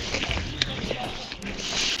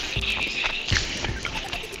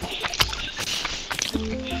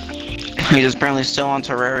 He's apparently still on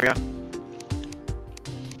Terraria.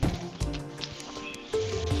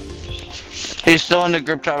 He's still in the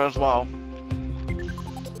group chat as well.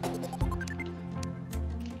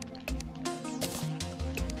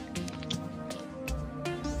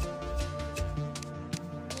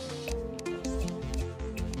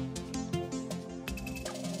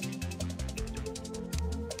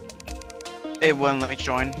 It wouldn't let me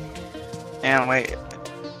join. And wait.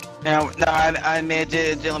 No, I made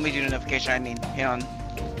it didn't let me do the notification. I mean, hang on.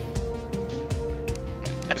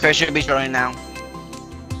 Okay, I should be joining now.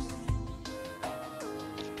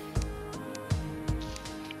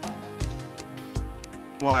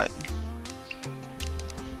 What?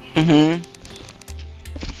 Mm-hmm.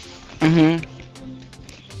 Mm-hmm.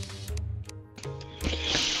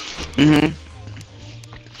 Mm-hmm.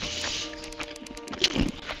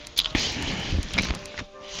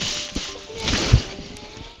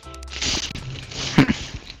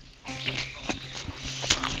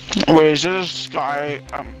 Wait, is this guy,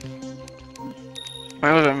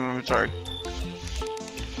 where was I? I'm sorry.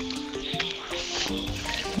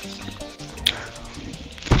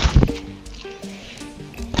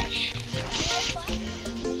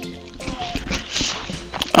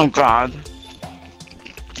 Oh God.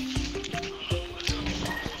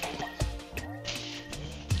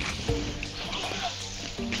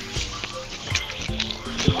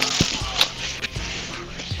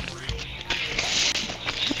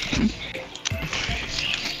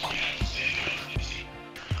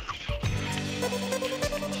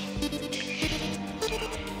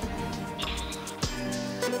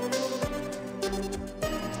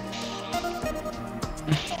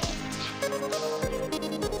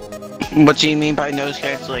 What do you mean by noise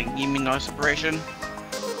canceling? You mean noise separation?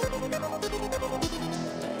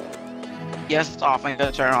 Yes, it's off. I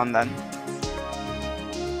gotta turn it on then.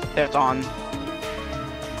 It's on.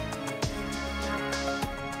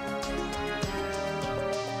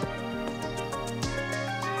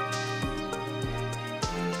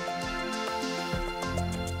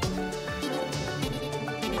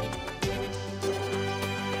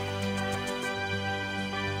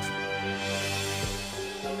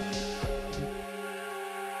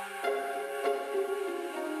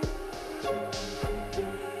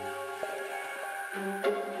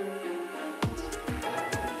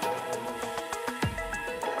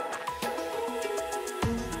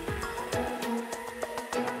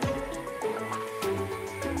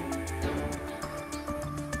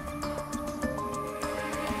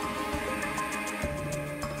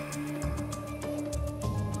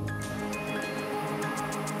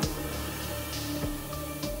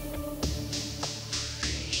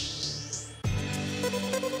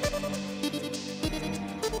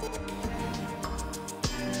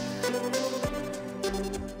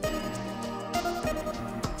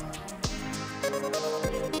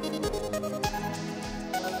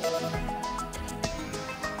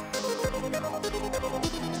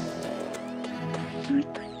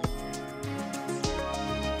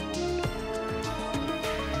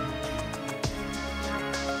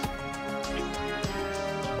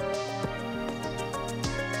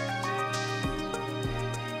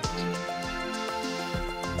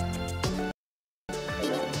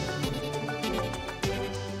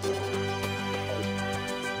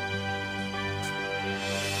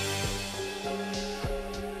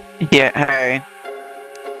 Yeah, hey.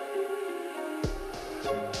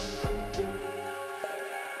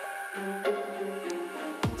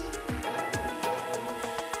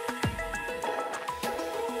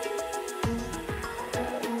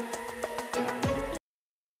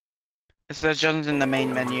 It says John's in the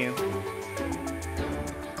main menu.